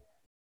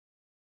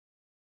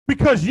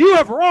 Because you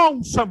have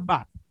wronged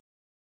somebody.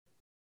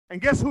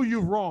 And guess who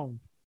you've wronged?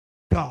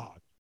 God.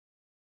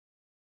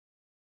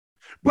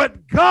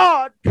 But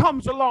God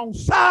comes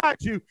alongside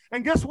you,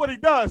 and guess what he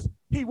does?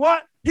 He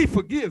what? He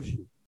forgives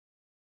you.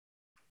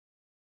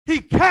 He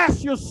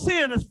casts your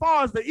sin as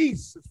far as the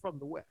east is from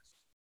the west.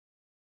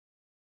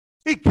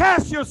 He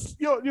casts your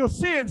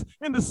sins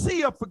in the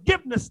sea of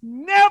forgiveness,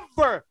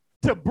 never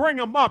to bring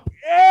them up.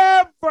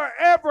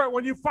 Ever.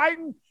 When you're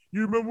fighting,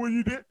 you remember when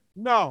you did?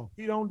 No,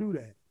 he don't do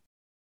that.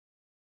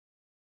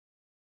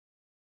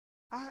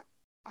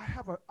 I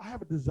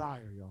have a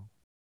desire, y'all,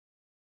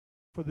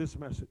 for this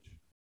message.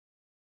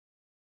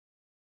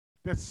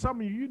 That some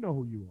of you know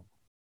who you are.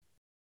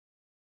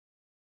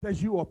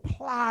 That you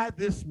apply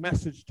this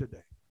message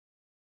today.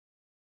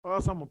 Or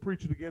else I'm going to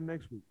preach it again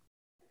next week.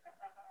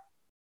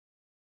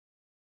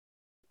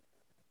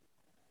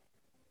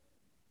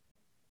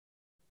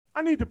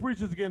 I need to preach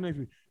this again next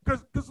week.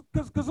 Because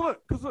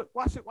look,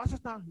 watch this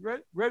now. You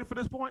ready? Ready for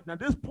this point? Now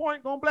this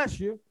point going to bless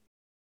you.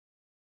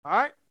 All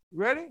right?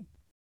 Ready?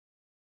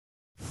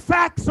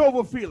 Facts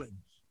over feelings.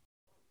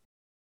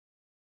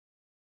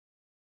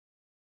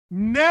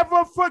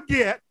 Never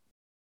forget,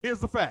 here's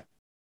the fact,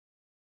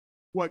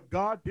 what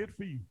God did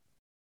for you.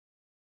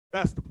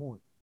 That's the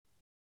point.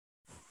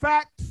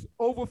 Facts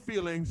over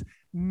feelings.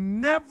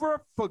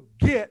 Never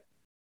forget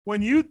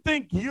when you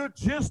think you're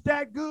just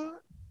that good.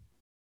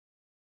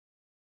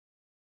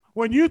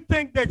 When you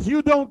think that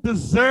you don't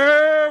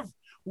deserve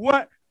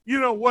what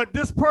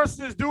this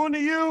person is doing to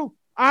you,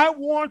 I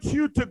want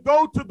you to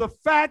go to the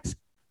facts,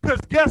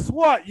 because guess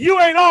what? You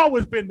ain't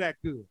always been that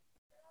good.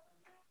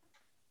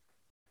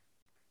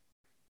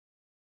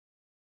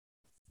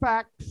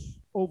 Facts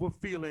over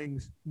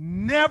feelings.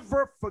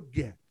 Never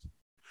forget.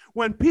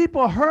 When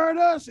people hurt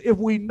us, if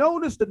we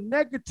notice the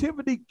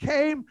negativity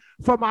came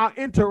from our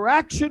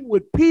interaction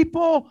with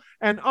people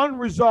and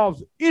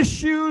unresolved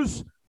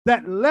issues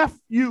that left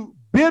you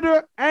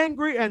bitter,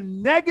 angry,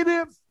 and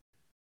negative,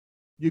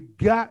 you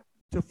got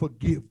to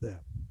forgive them.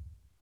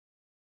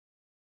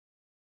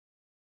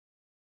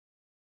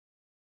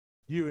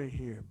 You ain't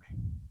hear me.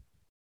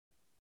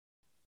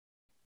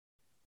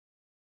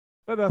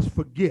 Let us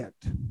forget.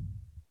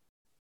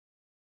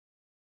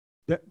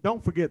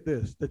 Don't forget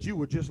this, that you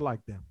were just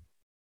like them.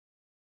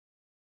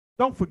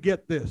 Don't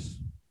forget this,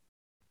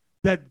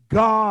 that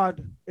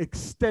God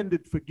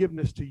extended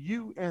forgiveness to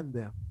you and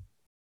them.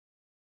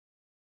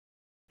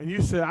 And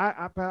you say,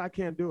 I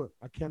can't do it.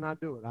 I cannot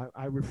do it.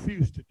 I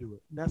refuse to do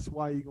it. And that's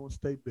why you're going to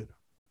stay bitter.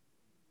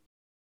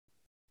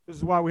 This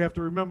is why we have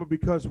to remember,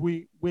 because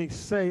we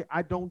say,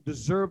 I don't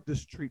deserve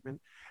this treatment,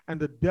 and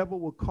the devil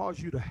will cause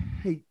you to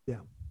hate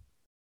them,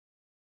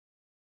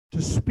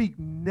 to speak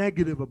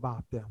negative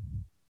about them.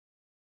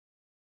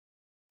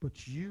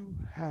 But you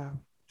have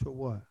to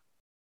what?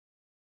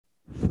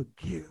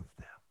 Forgive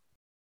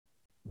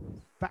them.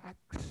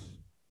 Facts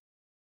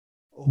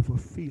over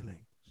feelings.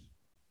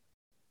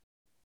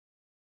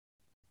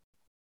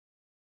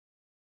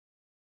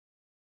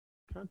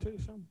 Can I tell you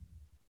something?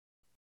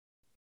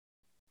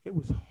 It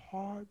was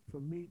hard for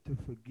me to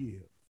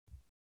forgive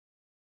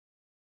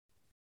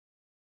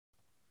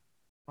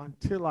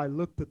until I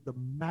looked at the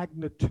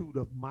magnitude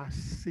of my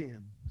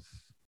sins.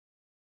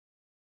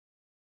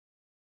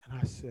 And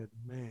I said,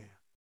 man,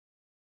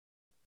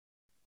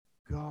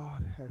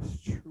 God has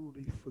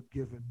truly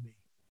forgiven me.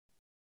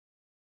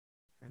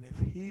 And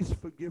if he's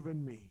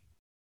forgiven me,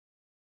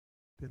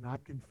 then I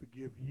can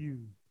forgive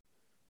you,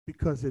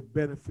 because it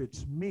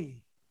benefits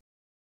me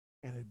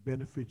and it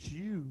benefits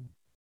you.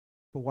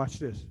 But watch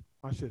this.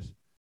 Watch this.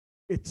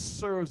 It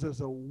serves as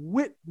a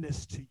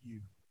witness to you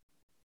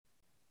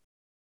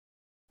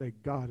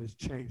that God has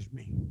changed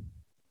me.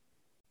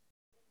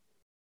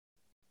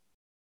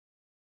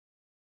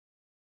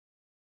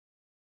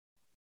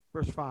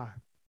 Verse 5.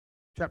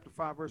 Chapter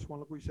 5, verse 1.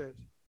 Look what he says.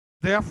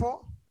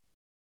 Therefore,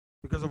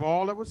 because of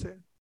all that was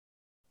said,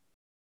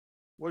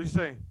 what is he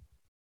saying?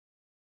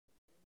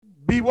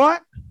 Be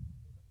what?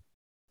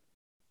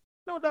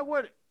 No, that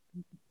word,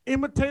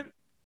 imitate,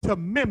 to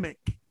mimic.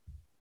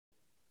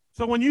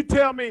 So when you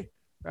tell me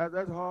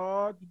that's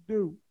hard to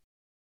do,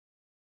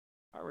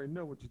 I already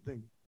know what you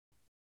think.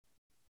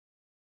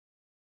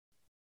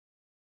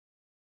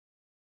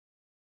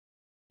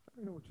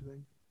 I know what you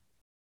think.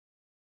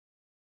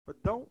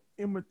 But don't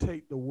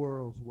imitate the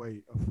world's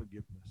way of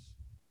forgiveness.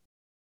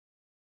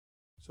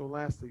 So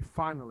lastly,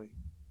 finally,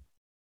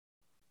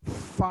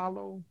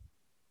 follow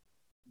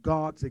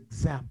God's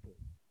example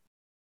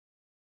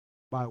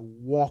by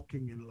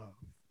walking in love.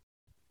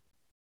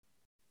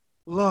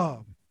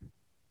 Love.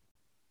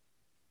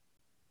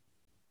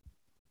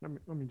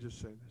 Let me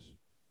just say this.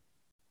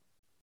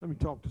 Let me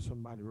talk to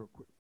somebody real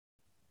quick.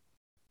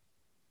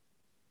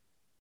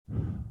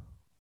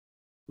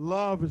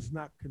 Love is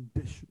not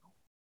conditional.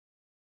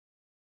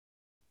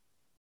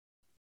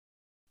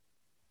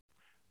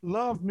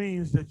 Love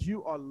means that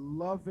you are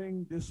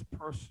loving this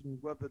person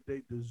whether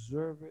they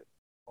deserve it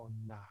or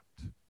not.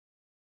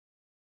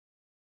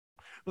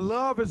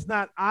 Love is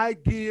not I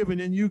give and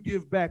then you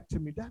give back to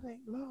me. That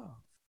ain't love.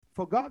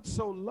 For God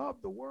so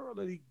loved the world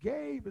that he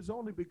gave his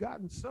only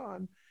begotten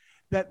son,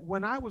 that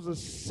when I was a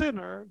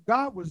sinner,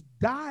 God was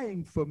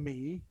dying for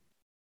me.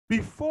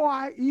 Before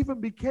I even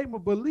became a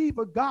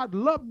believer, God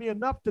loved me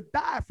enough to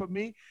die for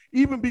me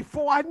even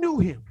before I knew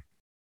him.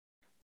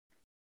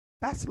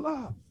 That's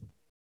love.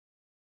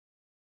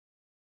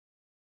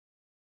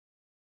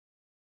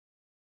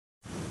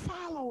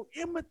 Follow,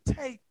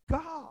 imitate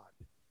God.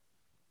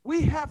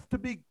 We have to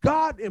be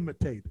God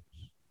imitators.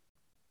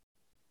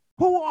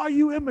 Who are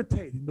you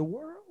imitating? The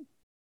world?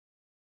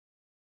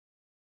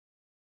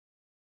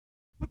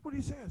 Look what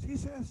he says. He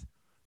says,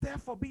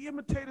 therefore be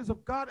imitators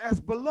of God as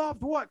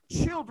beloved what?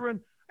 Children,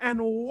 and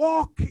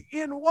walk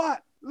in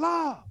what?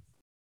 Love.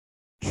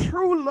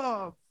 True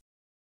love.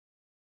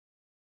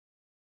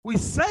 We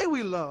say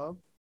we love,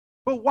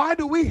 but why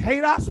do we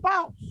hate our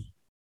spouse?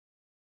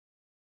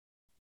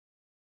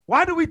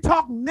 Why do we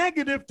talk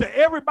negative to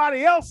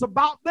everybody else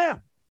about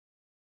them?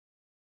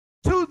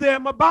 To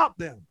them about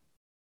them?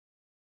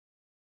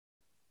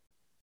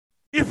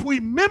 If we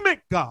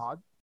mimic God,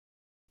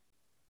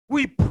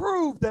 we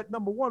prove that,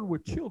 number one, we're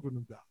children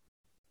of God.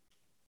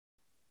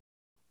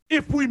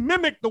 If we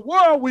mimic the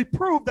world, we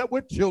prove that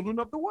we're children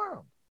of the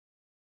world.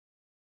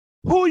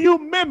 Who you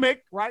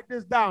mimic, write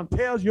this down,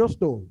 tells your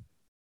story.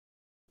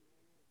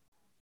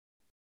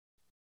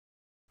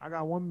 I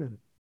got 1 minute.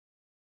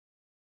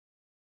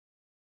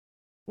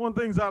 One of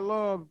the things I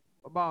love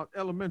about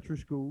elementary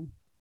school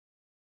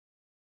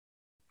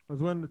was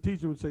when the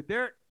teacher would say,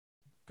 Derek,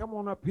 come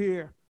on up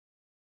here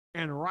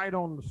and write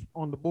on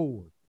the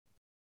board.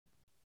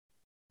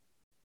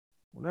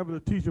 Whenever the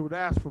teacher would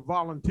ask for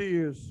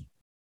volunteers,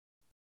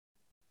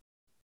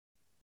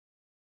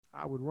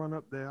 I would run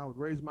up there, I would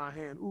raise my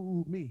hand,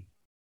 ooh, me.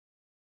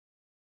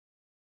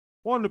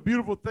 One of the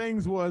beautiful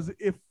things was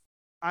if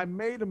I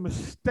made a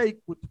mistake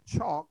with the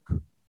chalk,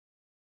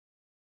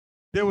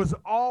 there was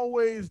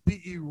always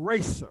the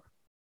eraser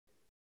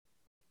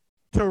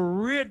to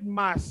rid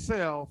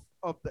myself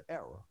of the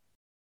error.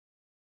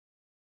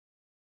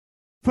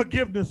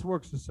 Forgiveness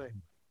works the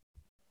same.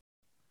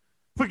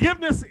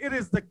 Forgiveness, it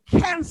is the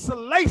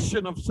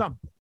cancellation of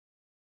something.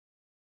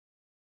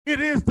 It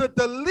is the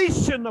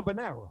deletion of an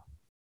error.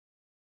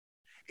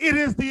 It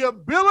is the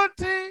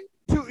ability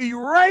to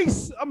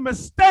erase a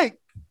mistake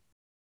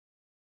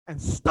and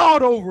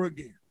start over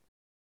again.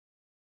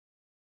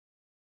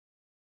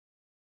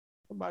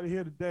 Somebody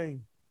here today,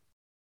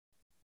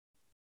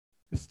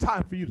 it's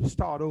time for you to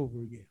start over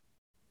again.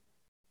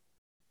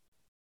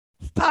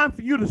 It's time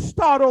for you to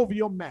start over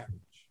your marriage.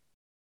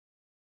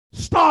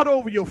 Start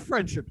over your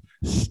friendship.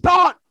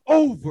 Start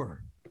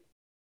over.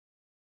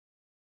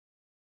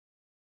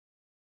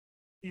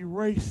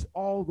 Erase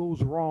all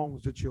those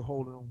wrongs that you're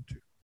holding on to.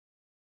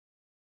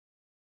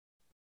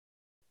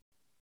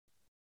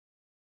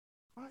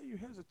 Why are you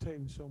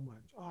hesitating so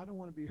much? Oh, I don't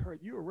want to be hurt.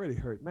 You're already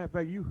hurt. Matter of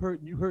fact, you hurt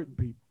and you hurting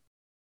people.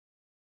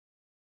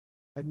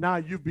 And now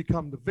you've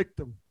become the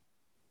victim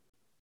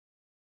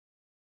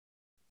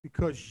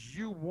because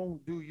you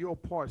won't do your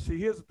part. See,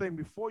 here's the thing.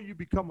 Before you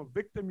become a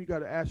victim, you got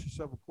to ask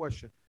yourself a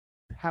question.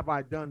 Have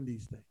I done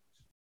these things?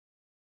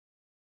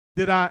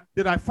 Did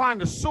I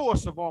find the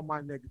source of all my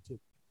negativity?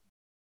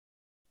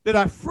 Did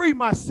I free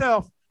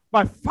myself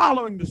by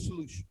following the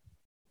solution?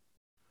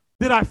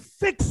 Did I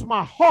fix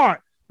my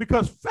heart?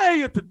 Because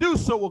failure to do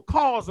so will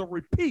cause a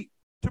repeat,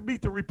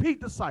 to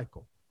repeat the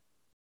cycle.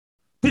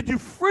 Did you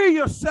free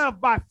yourself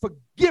by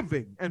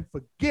forgiving and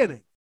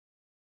forgetting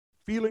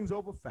feelings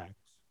over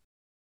facts?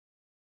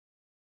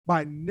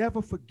 By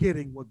never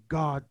forgetting what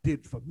God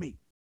did for me.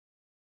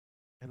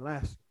 And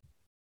lastly,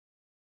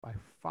 by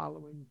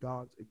following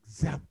God's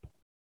example,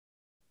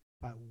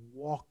 by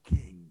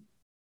walking.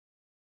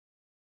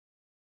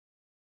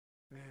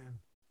 Man,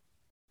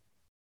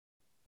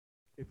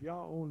 if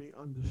y'all only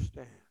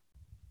understand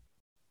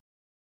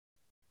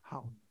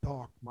how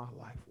dark my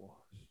life was,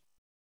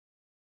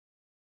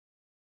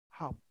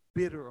 how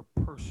bitter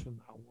a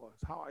person I was,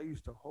 how I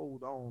used to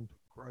hold on to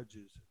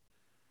grudges.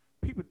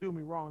 People do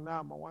me wrong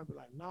now. My wife be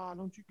like, nah,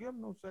 don't you give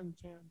them no second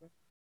chance. But,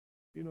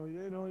 you know,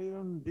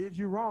 they did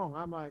you wrong.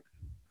 I'm like,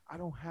 I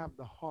don't have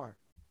the heart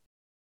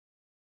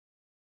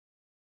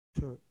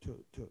to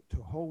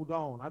hold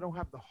on. I don't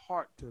have the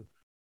heart to,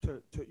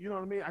 you know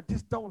what I mean? I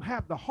just don't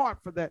have the heart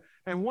for that.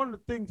 And one of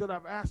the things that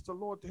I've asked the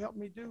Lord to help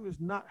me do is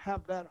not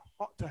have that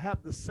heart, to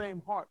have the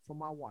same heart for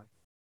my wife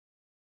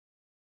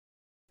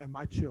and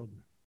my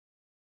children.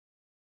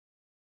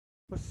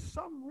 For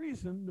some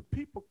reason, the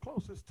people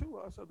closest to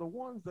us are the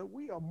ones that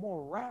we are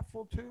more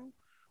wrathful to.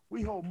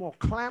 We hold more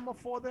clamor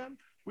for them.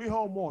 We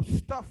hold more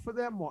stuff for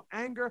them, more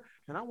anger.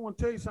 And I want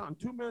to tell you something,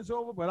 2 minutes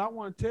over, but I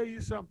want to tell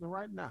you something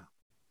right now.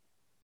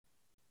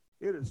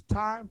 It is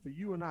time for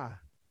you and I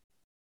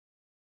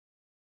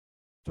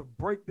to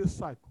break this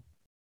cycle.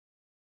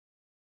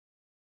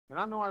 And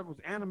I know I was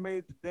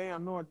animated today. I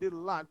know I did a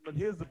lot, but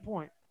here's the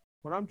point.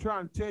 What I'm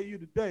trying to tell you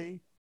today,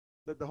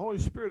 that the Holy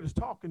Spirit is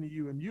talking to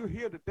you, and you're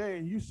here today,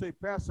 and you say,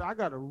 Pastor, I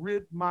got to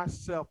rid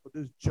myself of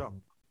this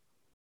junk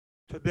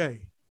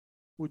today.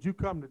 Would you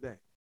come today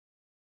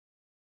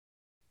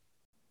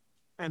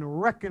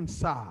and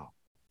reconcile?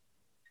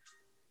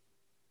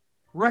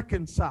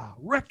 Reconcile.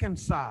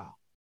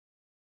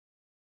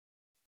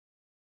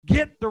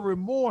 Get the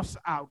remorse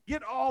out.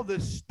 Get all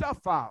this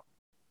stuff out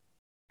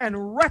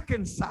and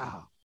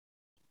reconcile.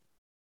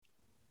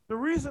 The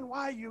reason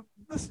why you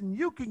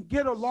can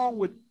get along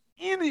with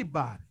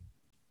anybody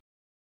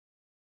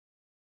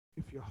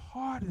if your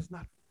heart is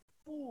not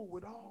full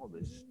with all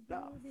this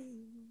stuff.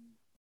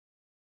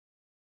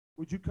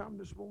 Would you come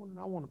this morning?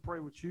 I want to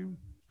pray with you.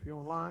 If you're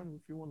online,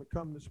 if you want to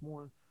come this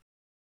morning,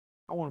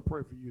 I want to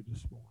pray for you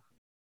this morning.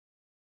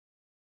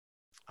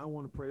 I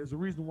want to pray. There's a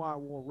reason why I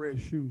wore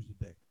red shoes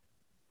today.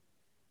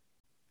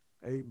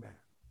 Amen.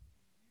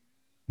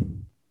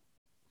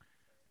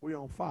 We're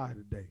on fire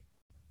today.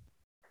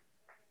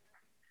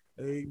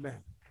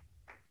 Amen.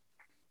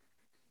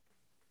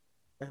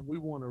 And we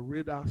want to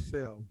rid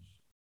ourselves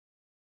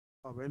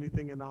of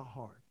anything in our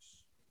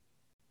hearts.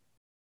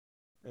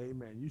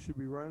 Amen. You should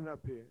be running up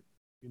here.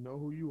 You know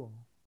who you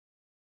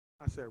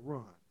are. I said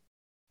run.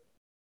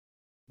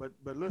 But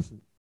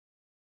listen,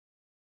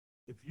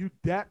 if you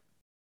that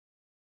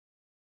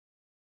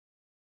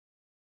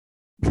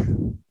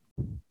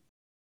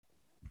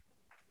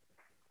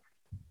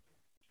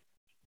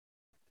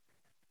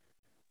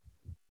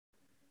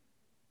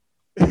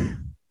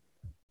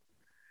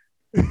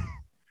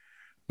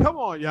come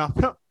on,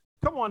 y'all.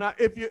 Come on now.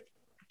 If you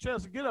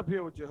Chelsea, get up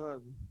here with your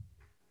husband.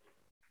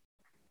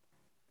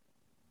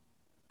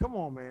 Come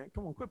on, man.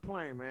 Come on, quit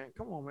playing, man.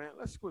 Come on, man.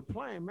 Let's quit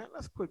playing, man.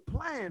 Let's quit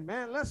playing,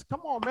 man.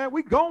 Come on, man.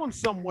 We going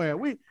somewhere.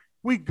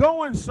 We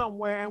going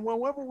somewhere. And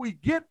whenever we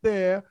get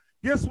there,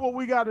 guess what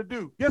we got to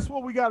do? Guess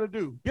what we got to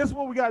do? Guess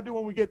what we got to do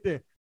when we get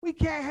there? We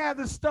can't have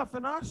this stuff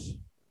in us.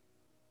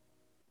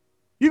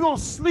 You're going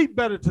to sleep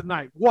better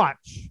tonight.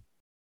 Watch.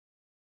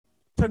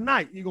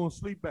 Tonight, you're going to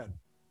sleep better.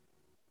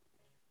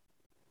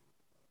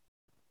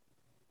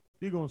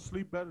 You're going to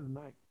sleep better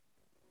tonight.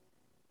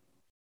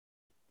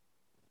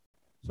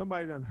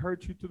 Somebody done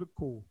hurt you to the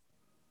core.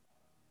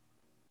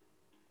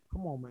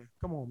 Come on, man.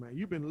 Come on, man.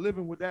 You've been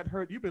living with that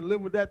hurt. You've been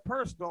living with that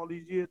person all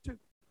these years, too.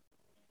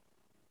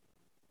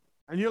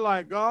 And you're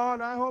like,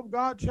 God, I hope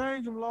God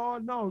changed him,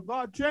 Lord. No,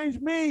 God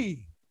changed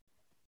me.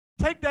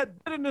 Take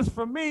that bitterness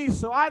from me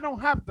so I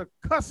don't have to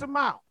cuss him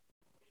out.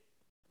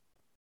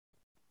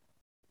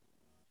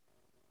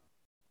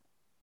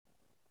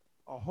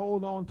 Or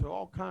hold on to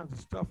all kinds of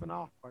stuff in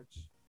our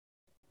hearts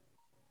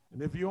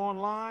And if you're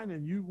online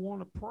and you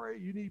want to pray,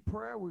 you need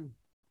prayer, we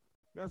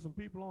got some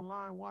people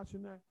online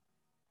watching that,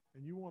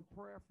 and you want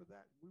prayer for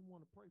that, we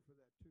want to pray for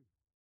that too.